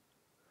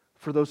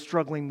 For those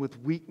struggling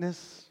with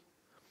weakness,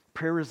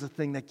 prayer is the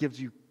thing that gives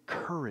you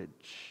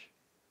courage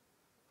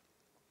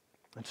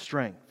and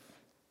strength.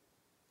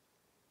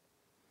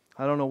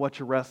 I don't know what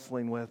you're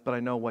wrestling with, but I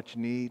know what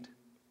you need.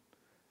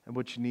 And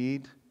what you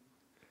need,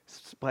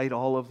 despite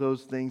all of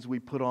those things we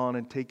put on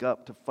and take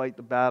up to fight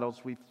the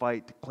battles we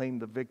fight, to claim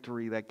the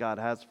victory that God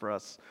has for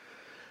us,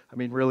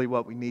 really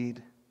what we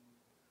need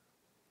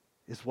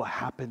is what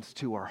happens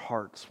to our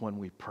hearts when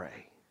we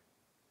pray.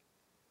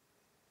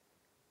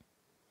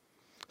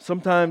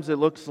 Sometimes it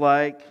looks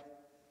like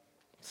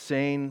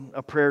saying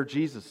a prayer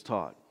Jesus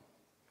taught.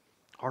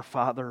 Our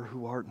Father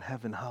who art in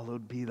heaven,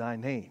 hallowed be thy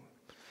name.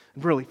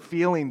 And really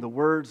feeling the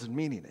words and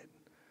meaning it.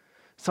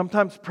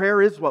 Sometimes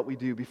prayer is what we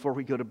do before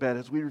we go to bed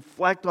as we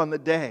reflect on the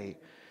day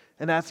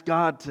and ask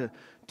God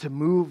to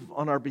move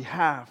on our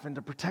behalf and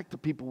to protect the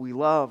people we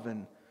love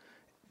and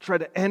try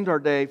to end our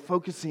day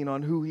focusing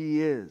on who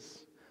He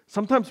is.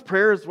 Sometimes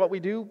prayer is what we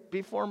do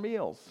before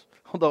meals.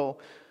 Although,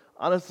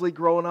 honestly,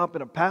 growing up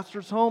in a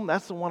pastor's home,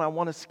 that's the one I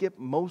want to skip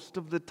most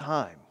of the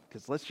time.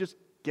 Because let's just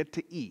get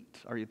to eat.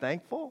 Are you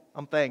thankful?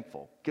 I'm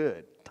thankful.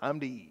 Good. Time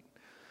to eat.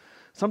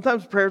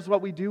 Sometimes prayer is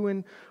what we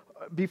do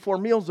before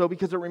meals, though,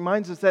 because it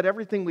reminds us that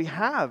everything we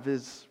have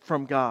is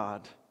from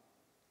God.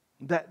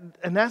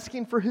 And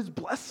asking for His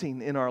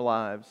blessing in our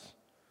lives.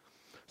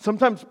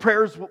 Sometimes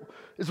prayer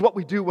is what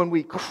we do when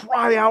we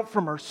cry out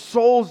from our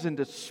souls in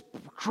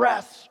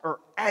distress or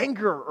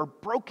anger or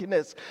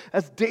brokenness,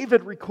 as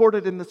David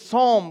recorded in the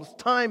Psalms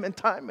time and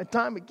time and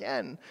time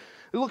again.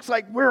 It looks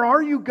like, where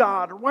are you,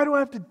 God? Or why do I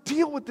have to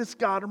deal with this,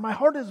 God? Or my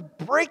heart is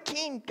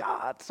breaking,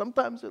 God.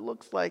 Sometimes it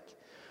looks like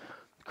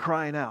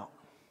crying out.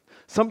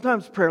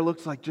 Sometimes prayer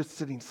looks like just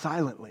sitting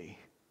silently.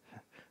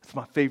 It's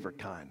my favorite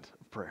kind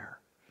of prayer.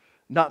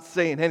 Not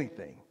saying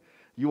anything.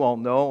 You all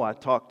know I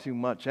talk too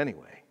much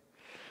anyway.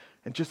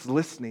 And just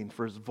listening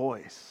for his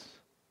voice.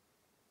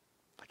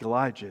 Like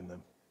Elijah in the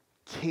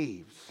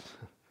caves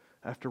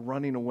after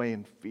running away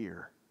in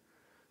fear.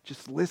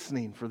 Just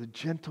listening for the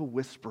gentle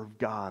whisper of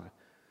God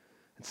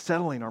and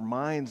settling our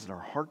minds and our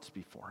hearts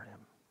before him.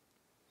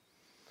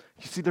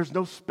 You see, there's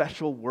no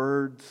special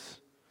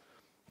words.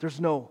 There's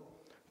no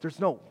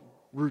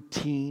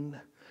routine.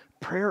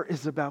 Prayer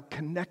is about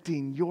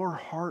connecting your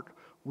heart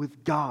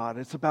with God.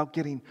 It's about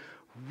getting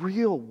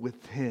real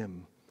with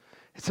him.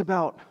 It's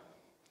about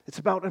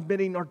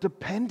admitting our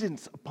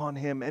dependence upon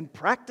him and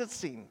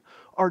practicing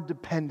our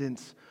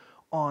dependence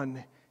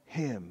on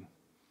him.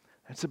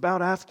 It's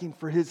about asking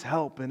for his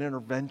help and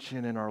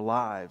intervention in our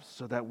lives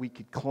so that we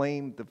could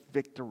claim the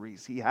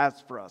victories he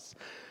has for us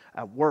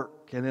at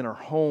work and in our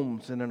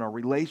homes and in our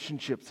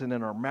relationships and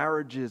in our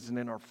marriages and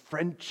in our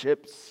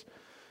friendships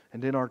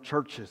and in our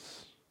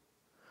churches.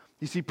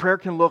 You see, prayer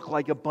can look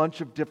like a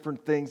bunch of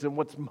different things, and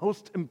what's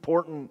most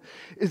important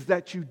is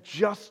that you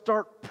just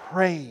start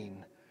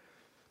praying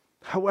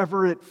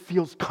however it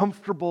feels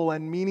comfortable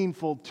and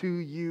meaningful to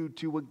you,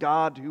 to a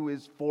God who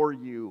is for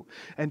you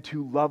and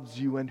who loves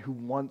you and who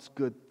wants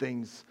good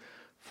things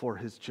for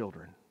his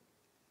children.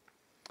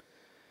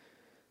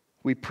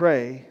 We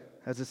pray,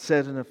 as it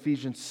said in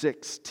Ephesians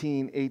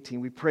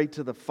 16:18, we pray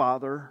to the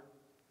Father.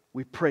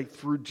 We pray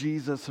through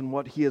Jesus and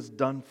what he has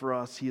done for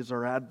us. He is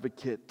our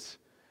advocate.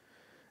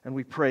 And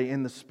we pray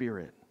in the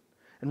Spirit.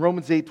 And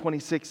Romans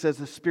 8:26 says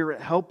the Spirit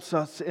helps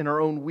us in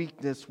our own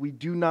weakness. We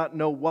do not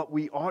know what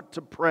we ought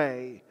to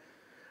pray,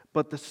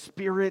 but the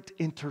Spirit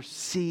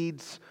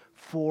intercedes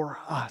for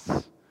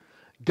us.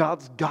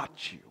 God's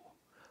got you.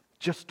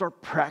 Just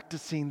start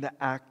practicing the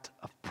act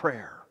of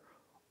prayer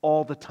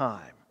all the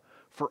time,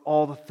 for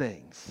all the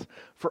things,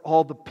 for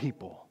all the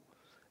people,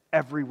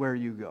 everywhere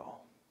you go.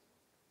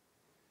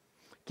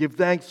 Give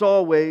thanks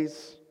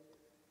always.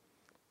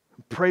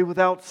 Pray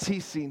without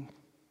ceasing.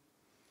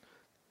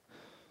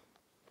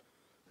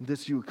 In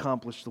this you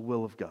accomplish the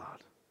will of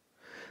God.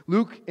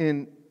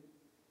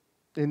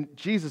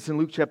 Jesus in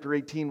Luke chapter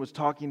 18 was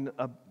talking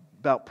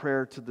about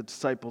prayer to the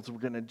disciples. We're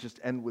going to just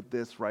end with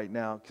this right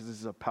now because this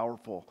is a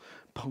powerful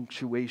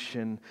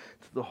punctuation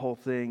to the whole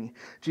thing.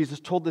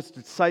 Jesus told his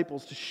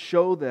disciples to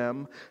show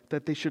them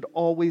that they should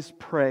always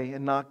pray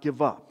and not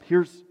give up.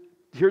 Here's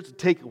the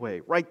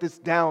takeaway. Write this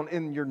down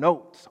in your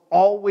notes.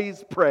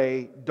 Always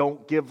pray,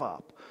 don't give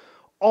up.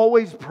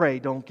 Always pray,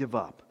 don't give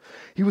up.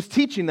 He was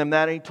teaching them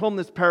that, and he told them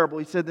this parable.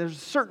 He said, there's a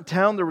certain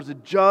town, there was a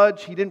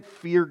judge. He didn't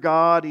fear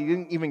God. He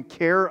didn't even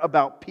care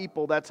about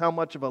people. That's how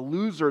much of a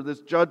loser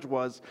this judge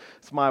was.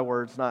 It's my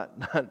words,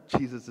 not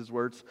Jesus'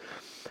 words.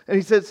 And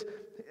he says,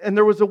 and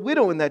there was a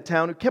widow in that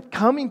town who kept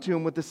coming to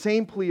him with the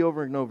same plea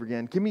over and over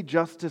again. Give me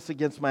justice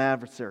against my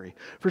adversary.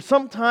 For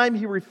some time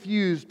he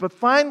refused, but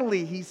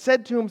finally he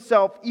said to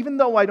himself, even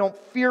though I don't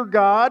fear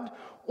God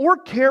or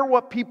care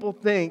what people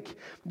think,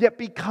 yet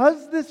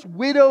because this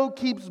widow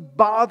keeps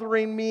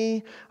bothering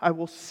me, I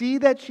will see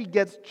that she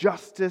gets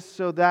justice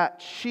so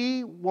that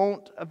she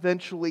won't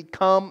eventually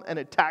come and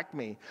attack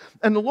me.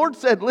 And the Lord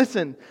said,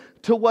 listen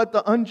to what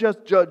the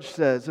unjust judge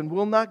says, and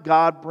will not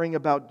God bring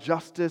about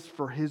justice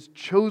for his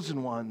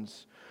chosen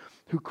ones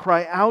who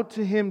cry out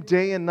to him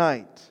day and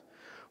night?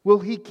 Will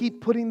he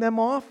keep putting them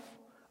off?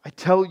 I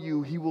tell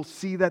you, he will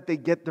see that they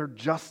get their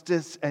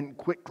justice and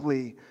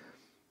quickly.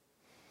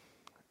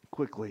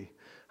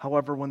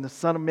 However, when the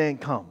Son of Man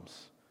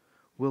comes,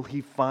 will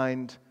he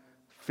find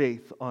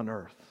faith on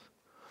earth?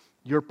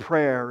 Your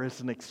prayer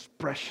is an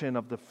expression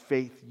of the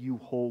faith you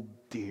hold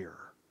dear.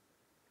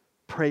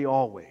 Pray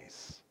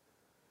always,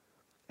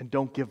 and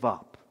don't give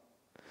up.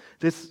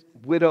 This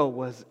widow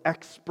was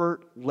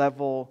expert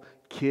level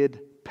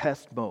kid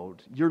pest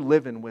mode. You're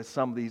living with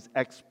some of these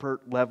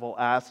expert level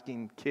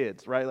asking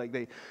kids, right? Like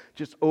they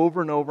just over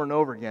and over and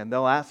over again,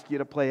 they'll ask you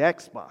to play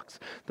Xbox.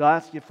 They'll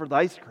ask you for the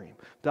ice cream.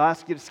 They'll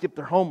ask you to skip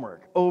their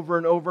homework over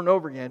and over and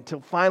over again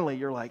until finally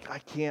you're like, I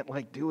can't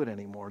do it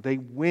anymore. They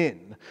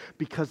win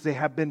because they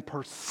have been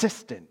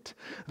persistent.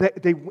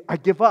 I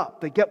give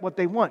up. They get what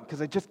they want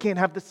because I just can't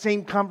have the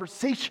same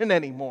conversation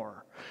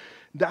anymore.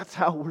 That's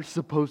how we're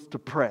supposed to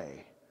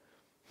pray.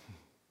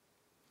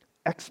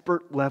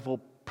 Expert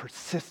level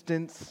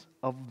persistence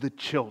of the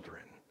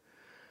children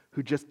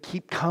who just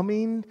keep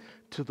coming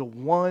to the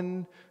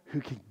one who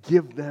can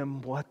give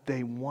them what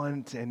they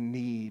want and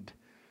need.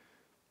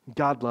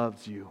 God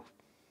loves you.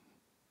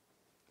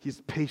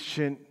 He's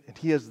patient and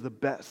he has the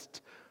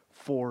best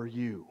for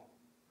you.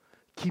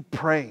 Keep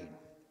praying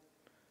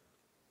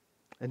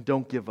and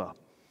don't give up.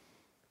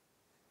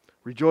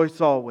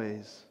 Rejoice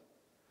always.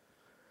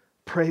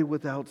 Pray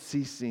without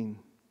ceasing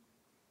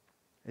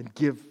and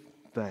give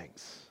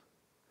thanks.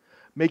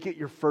 Make it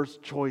your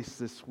first choice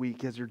this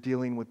week as you're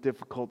dealing with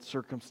difficult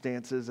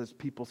circumstances, as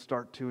people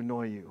start to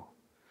annoy you.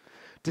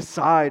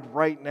 Decide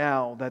right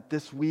now that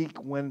this week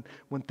when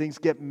things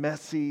get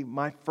messy,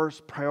 my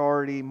first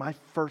priority, my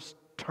first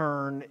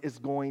turn is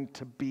going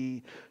to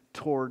be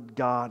toward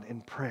God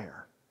in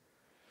prayer.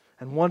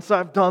 And once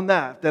I've done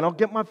that, then I'll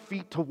get my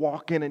feet to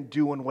walk in and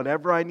doing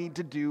whatever I need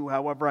to do,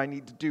 however I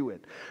need to do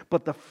it.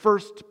 But the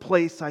first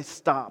place I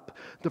stop,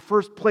 the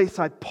first place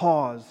I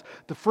pause,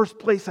 the first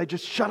place I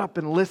just shut up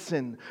and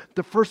listen,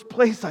 the first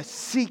place I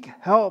seek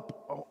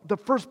help, the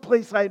first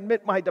place I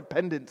admit my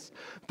dependence,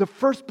 the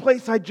first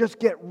place I just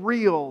get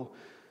real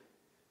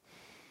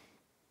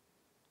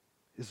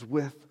is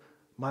with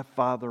my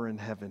Father in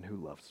heaven who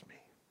loves me.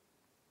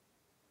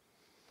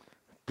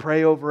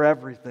 Pray over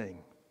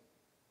everything,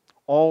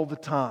 all the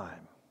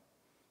time,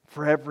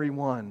 for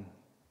everyone.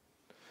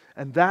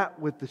 And that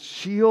with the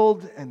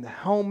shield and the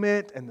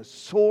helmet and the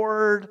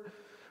sword,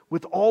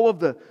 with all of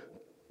the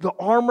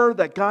armor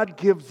that God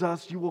gives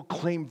us, you will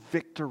claim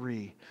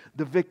victory,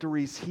 the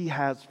victories He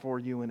has for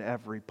you in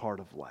every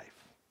part of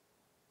life.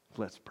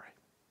 Let's pray.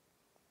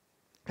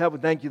 Heaven,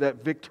 thank you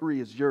that victory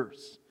is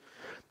yours.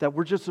 That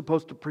we're just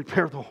supposed to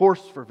prepare the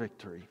horse for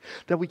victory.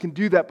 That we can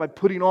do that by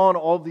putting on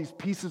all these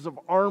pieces of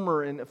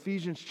armor in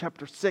Ephesians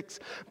chapter 6.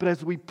 But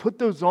as we put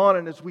those on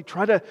and as we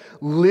try to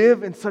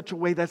live in such a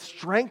way that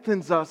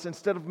strengthens us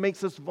instead of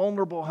makes us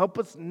vulnerable, help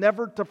us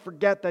never to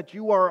forget that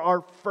you are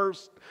our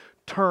first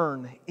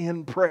turn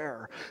in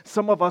prayer.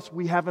 Some of us,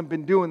 we haven't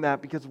been doing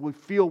that because we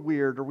feel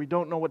weird or we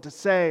don't know what to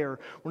say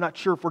or we're not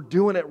sure if we're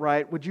doing it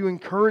right. Would you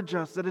encourage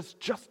us that it's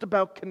just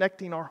about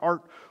connecting our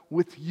heart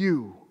with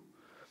you?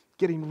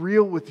 Getting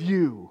real with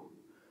you,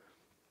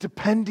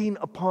 depending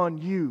upon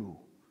you,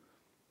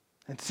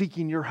 and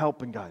seeking your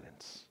help and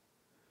guidance.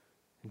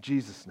 In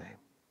Jesus' name,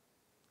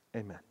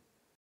 amen.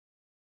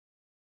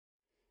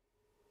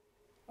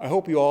 I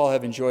hope you all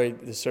have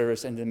enjoyed the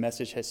service and the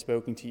message has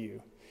spoken to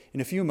you. In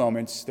a few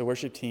moments, the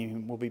worship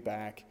team will be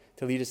back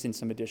to lead us in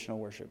some additional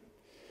worship.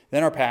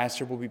 Then our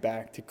pastor will be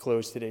back to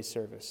close today's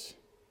service.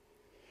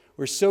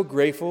 We're so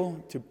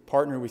grateful to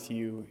partner with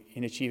you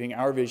in achieving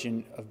our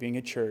vision of being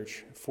a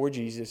church for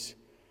Jesus,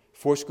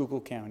 for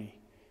Schuylkill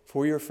County,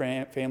 for your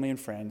family and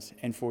friends,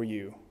 and for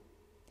you.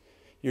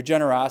 Your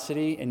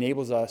generosity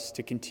enables us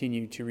to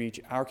continue to reach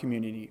our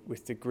community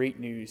with the great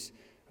news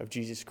of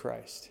Jesus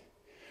Christ.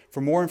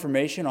 For more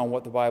information on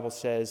what the Bible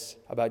says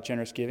about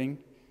generous giving,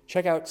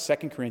 check out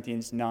 2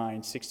 Corinthians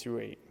 9,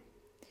 6-8.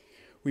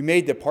 We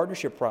made the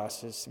partnership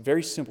process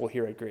very simple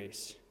here at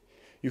Grace.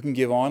 You can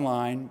give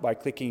online by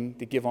clicking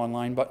the Give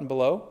Online button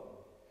below.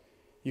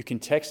 You can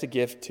text a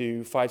gift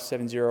to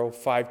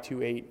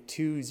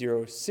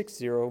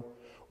 570-528-2060,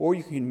 or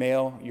you can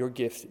mail your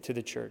gift to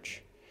the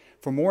church.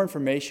 For more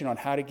information on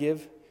how to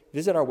give,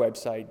 visit our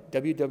website,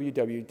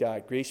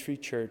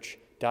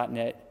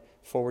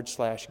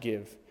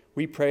 www.gracefreechurch.net/give.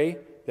 We pray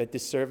that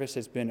this service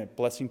has been a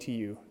blessing to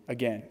you.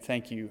 Again,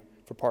 thank you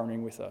for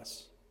partnering with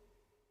us.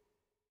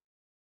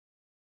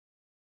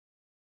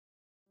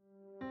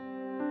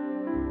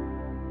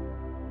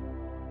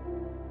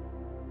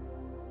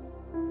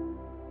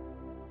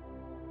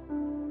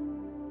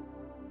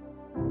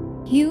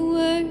 You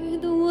were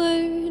the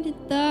Word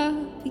at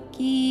the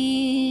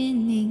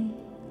beginning,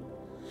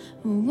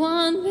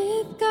 one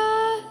with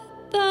God,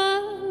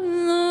 the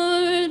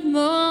Lord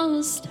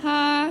Most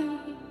High.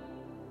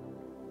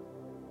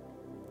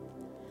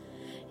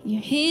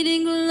 Your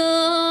hidden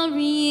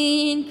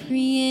glory in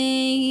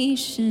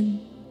creation,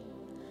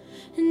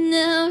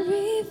 now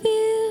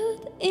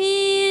revealed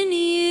in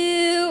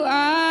you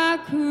are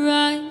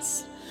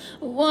Christ.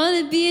 What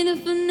a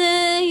beautiful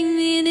name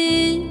it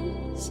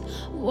is.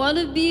 What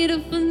a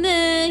beautiful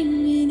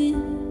name it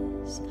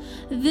is,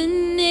 the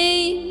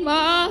name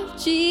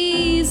of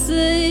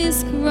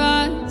Jesus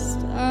Christ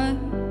our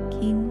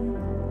King.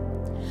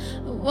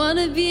 What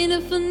a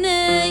beautiful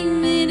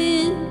name it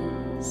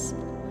is,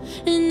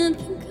 and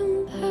nothing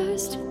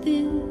compares to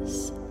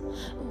this.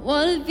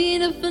 What a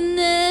beautiful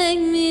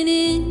name it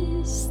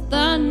is,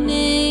 the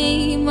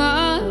name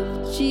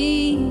of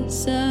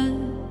Jesus.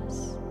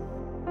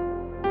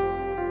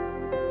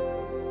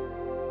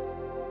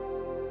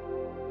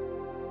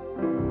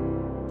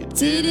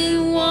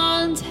 Didn't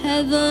want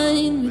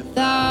heaven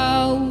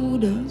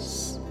without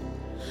us,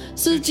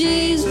 so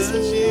Jesus,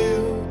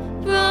 you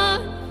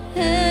brought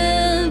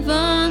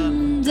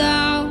heaven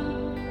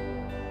down.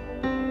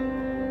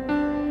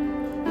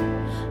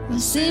 My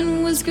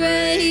sin was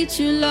great,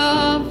 your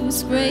love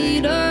was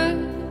greater.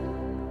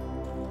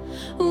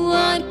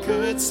 What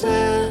could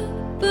separate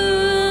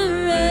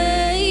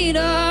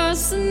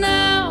us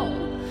now?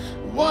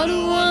 What a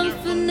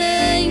wonderful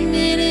name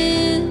it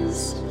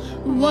is.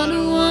 What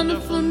a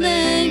wonderful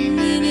name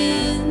it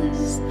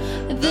is,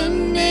 the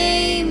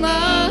name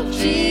of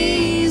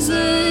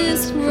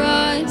Jesus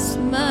Christ,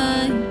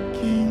 my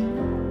King.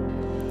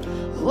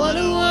 What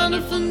a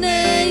wonderful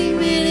name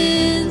it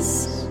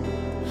is,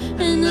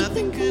 and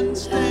nothing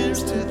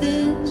compares to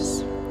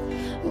this.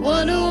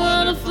 What a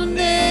wonderful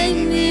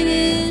name it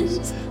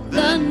is,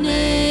 the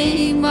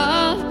name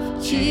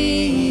of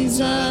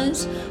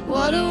Jesus.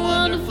 What a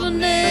wonderful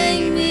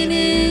name it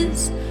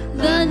is,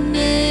 the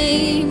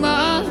name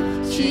of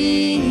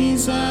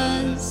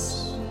Jesus.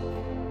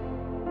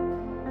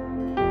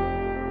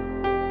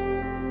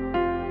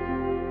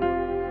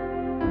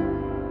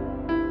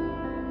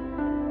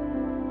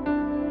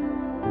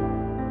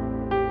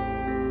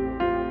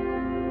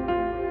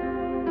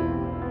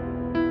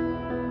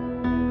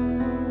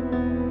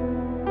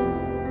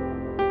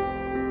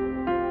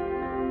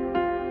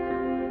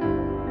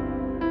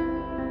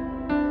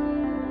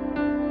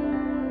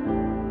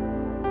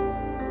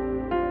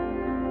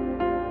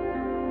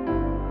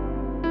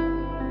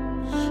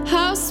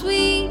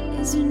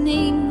 praise your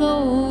name,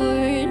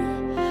 Lord.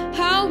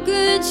 How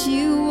good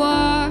you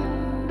are.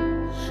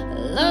 I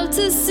love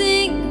to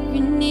sing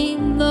your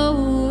name,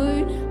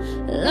 Lord.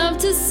 I love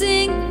to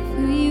sing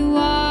who you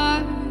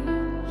are.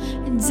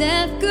 And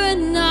death could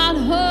not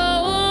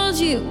hold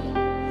you.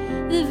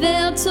 The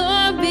veil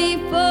tore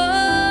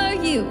before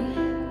you.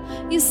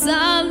 You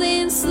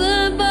silenced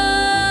the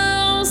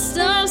boast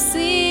of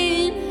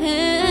sin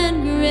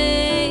and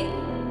grave.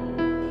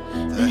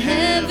 The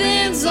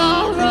heavens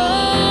are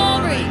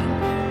roaring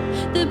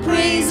the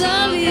praise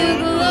of your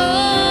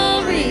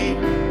glory.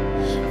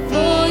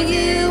 For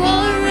you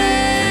are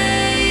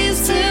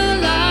raised to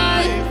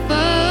life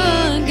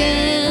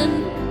again.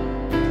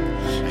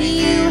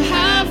 You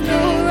have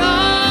no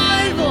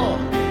rival.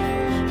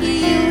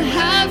 You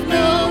have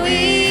no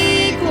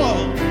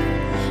equal.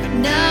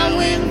 Now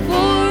and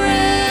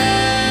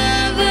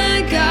forever,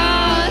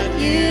 God,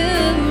 you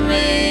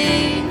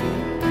reign.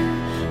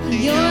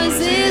 Yours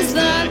is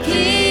the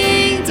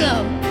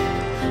kingdom.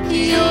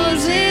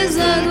 Yours is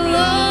the glory.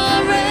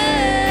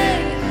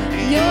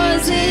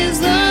 Yours is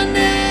the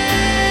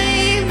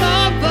name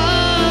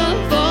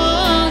above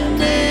all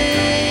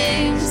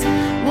names.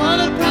 What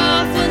a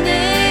powerful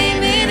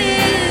name it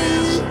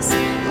is.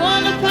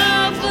 What a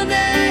powerful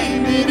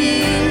name it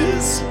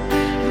is.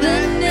 The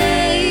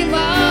name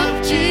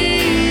of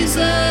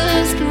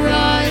Jesus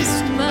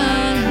Christ,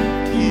 my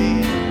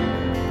King.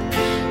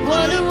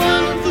 What a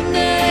wonderful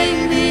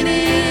name it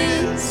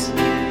is,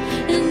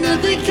 and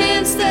nothing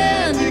can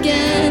stand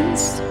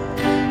against.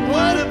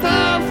 What a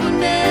powerful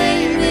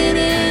name it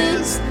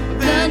is,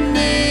 the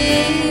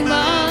name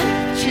of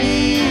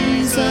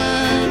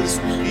Jesus.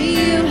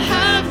 You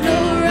have no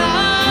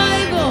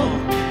rival.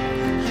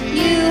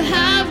 You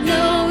have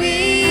no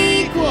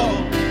equal.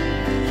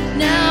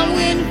 Now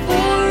and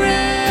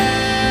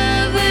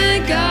forever,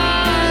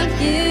 God,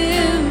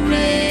 you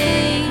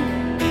reign.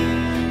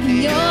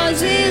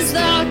 Yours is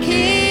the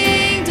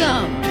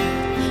kingdom.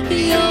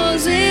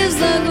 Yours is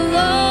the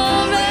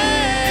glory.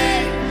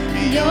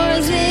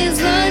 Yours is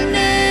the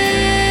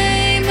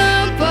name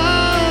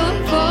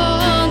above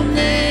all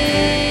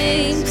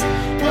names.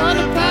 What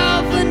a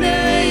powerful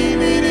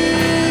name it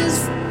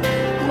is.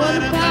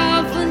 What a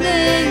powerful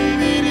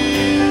name it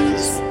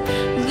is.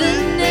 The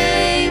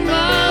name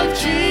of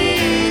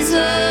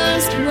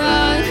Jesus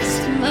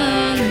Christ,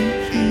 my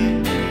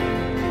King.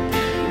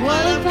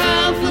 What a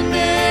powerful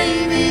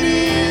name it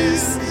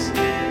is,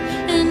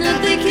 and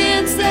nothing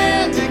can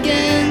stand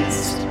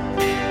against.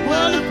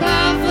 What a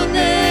powerful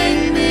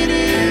name it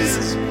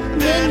is,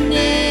 the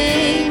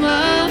name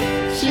of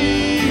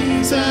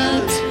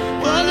Jesus.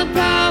 What a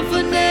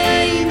powerful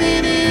name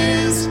it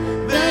is,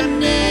 the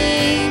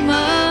name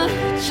of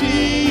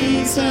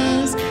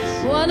Jesus.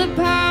 What a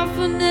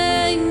powerful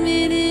name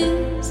it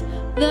is,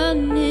 the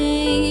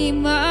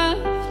name of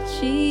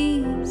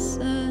Jesus.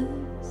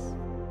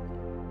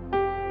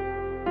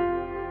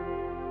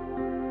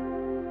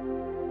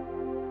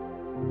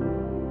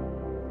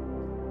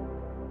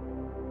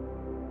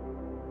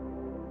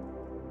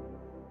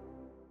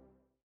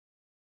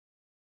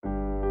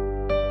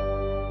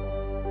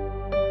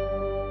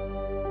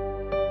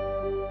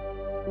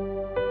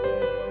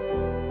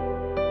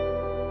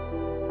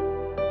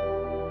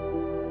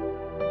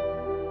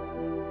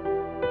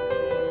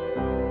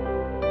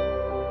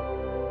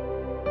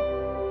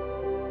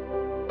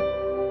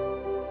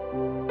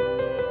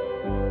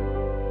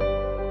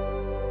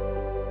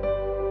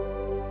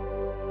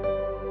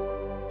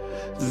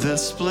 The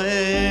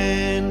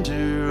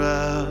splendor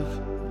of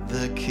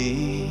the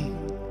King,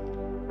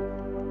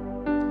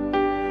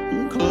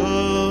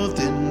 clothed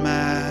in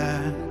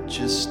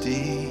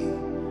majesty,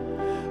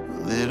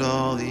 let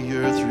all the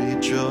earth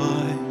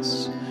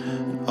rejoice,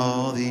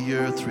 all the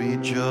earth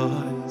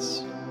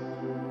rejoice.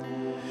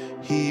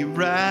 He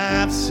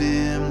wraps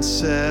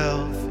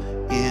himself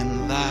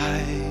in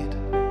light,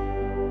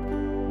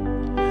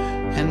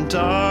 and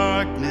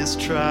darkness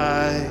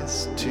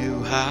tries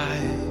to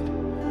hide,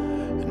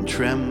 and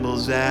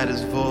trembles at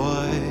his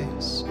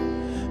voice,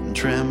 and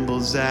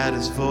trembles at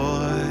his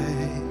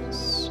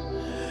voice.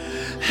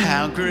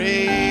 How great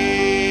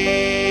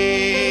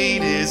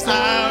is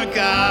our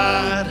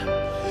God?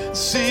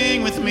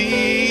 Sing with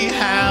me,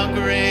 how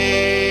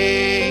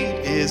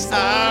great is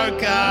our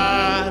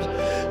God?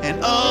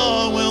 And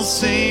all will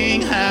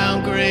sing, how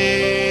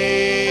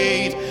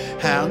great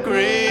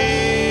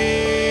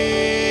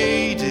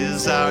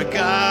is our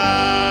God.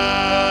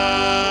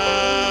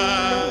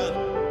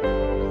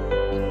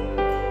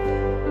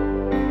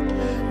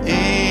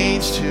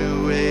 Age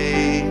to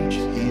age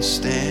he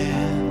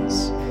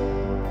stands,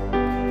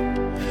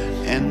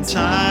 and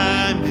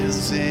time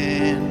is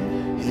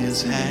in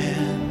his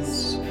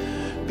hands.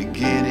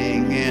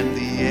 Beginning and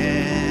the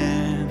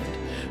end,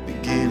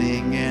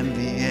 beginning and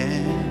the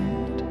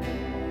end.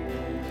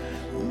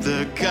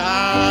 The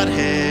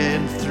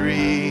Godhead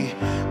three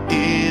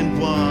in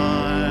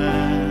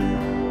one,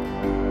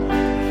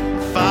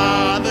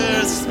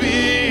 Father,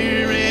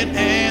 Spirit,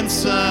 and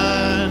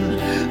Son,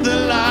 the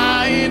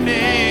Lion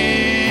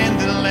and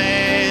the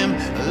Lamb,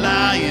 the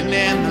Lion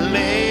and the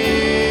Lamb.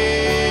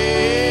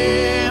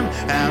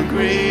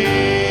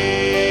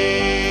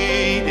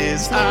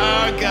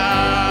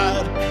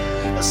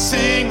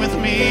 Sing with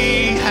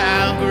me,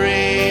 how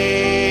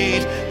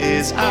great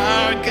is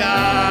our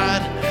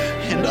God,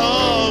 and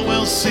all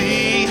will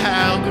see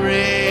how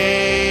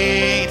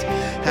great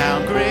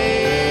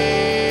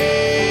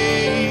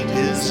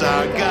is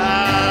our God.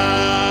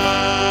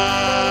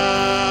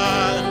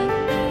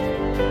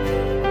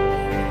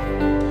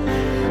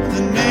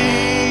 The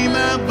name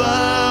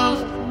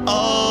above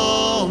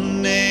all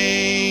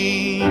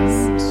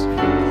names,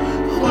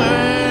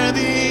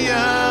 worthy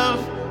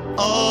of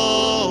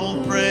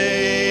all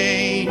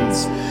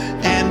praise,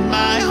 and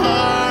my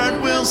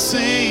heart will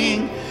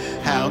sing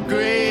how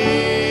great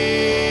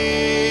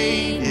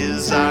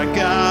is our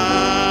God.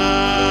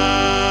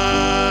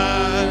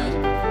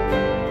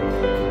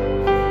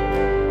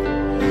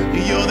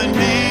 You're the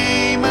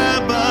name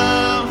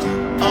above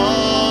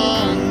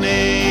all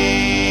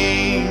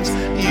names.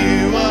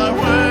 You are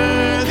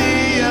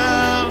worthy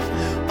of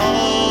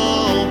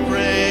all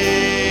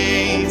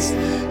praise,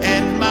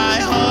 and my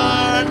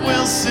heart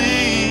will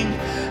sing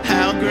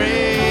how great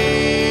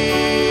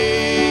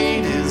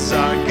is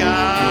our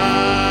God.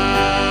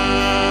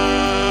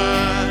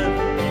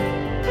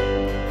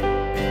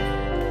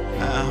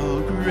 How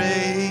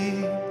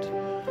great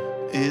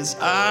is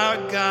our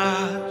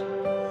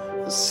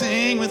God.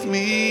 Sing with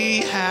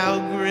me, how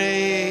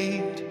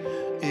great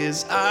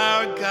is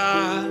our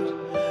God,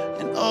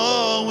 and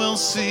all will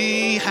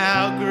see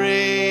how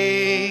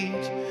great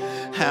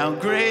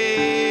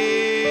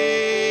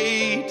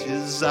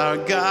is our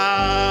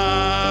God.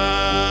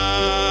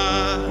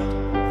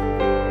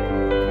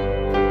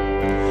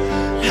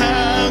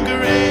 How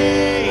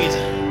great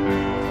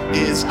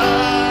is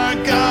our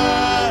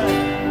God.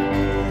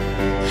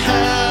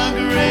 How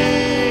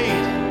great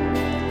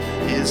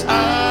is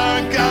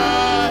our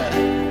God.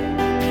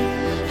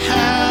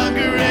 How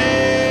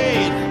great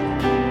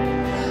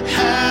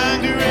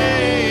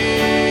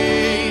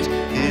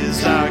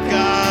is our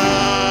God.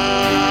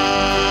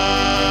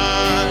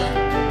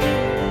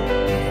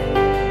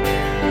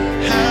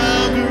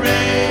 How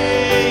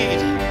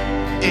great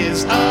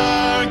is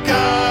our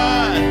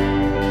God.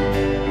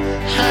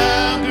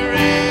 How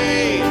great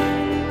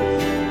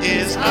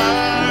is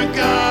our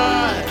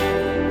God.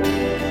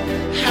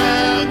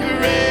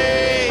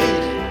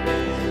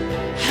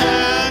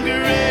 How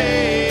great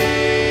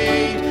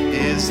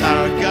is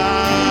our God.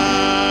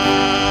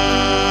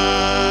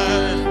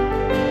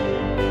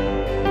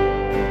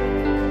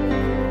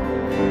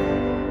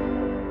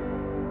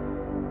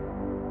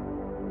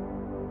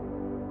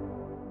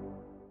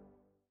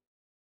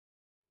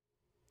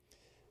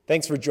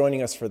 Thanks for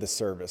joining us for this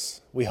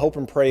service. We hope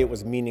and pray it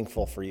was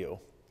meaningful for you.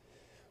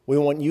 We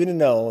want you to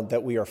know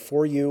that we are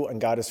for you and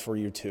God is for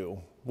you too.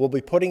 We'll be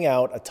putting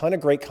out a ton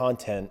of great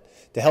content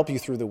to help you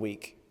through the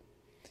week.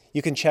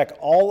 You can check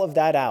all of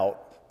that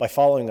out by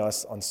following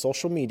us on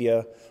social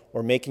media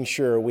or making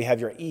sure we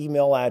have your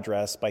email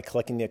address by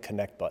clicking the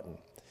connect button.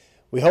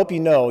 We hope you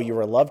know you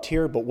are loved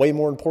here, but way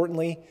more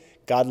importantly,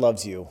 God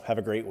loves you. Have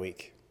a great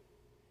week.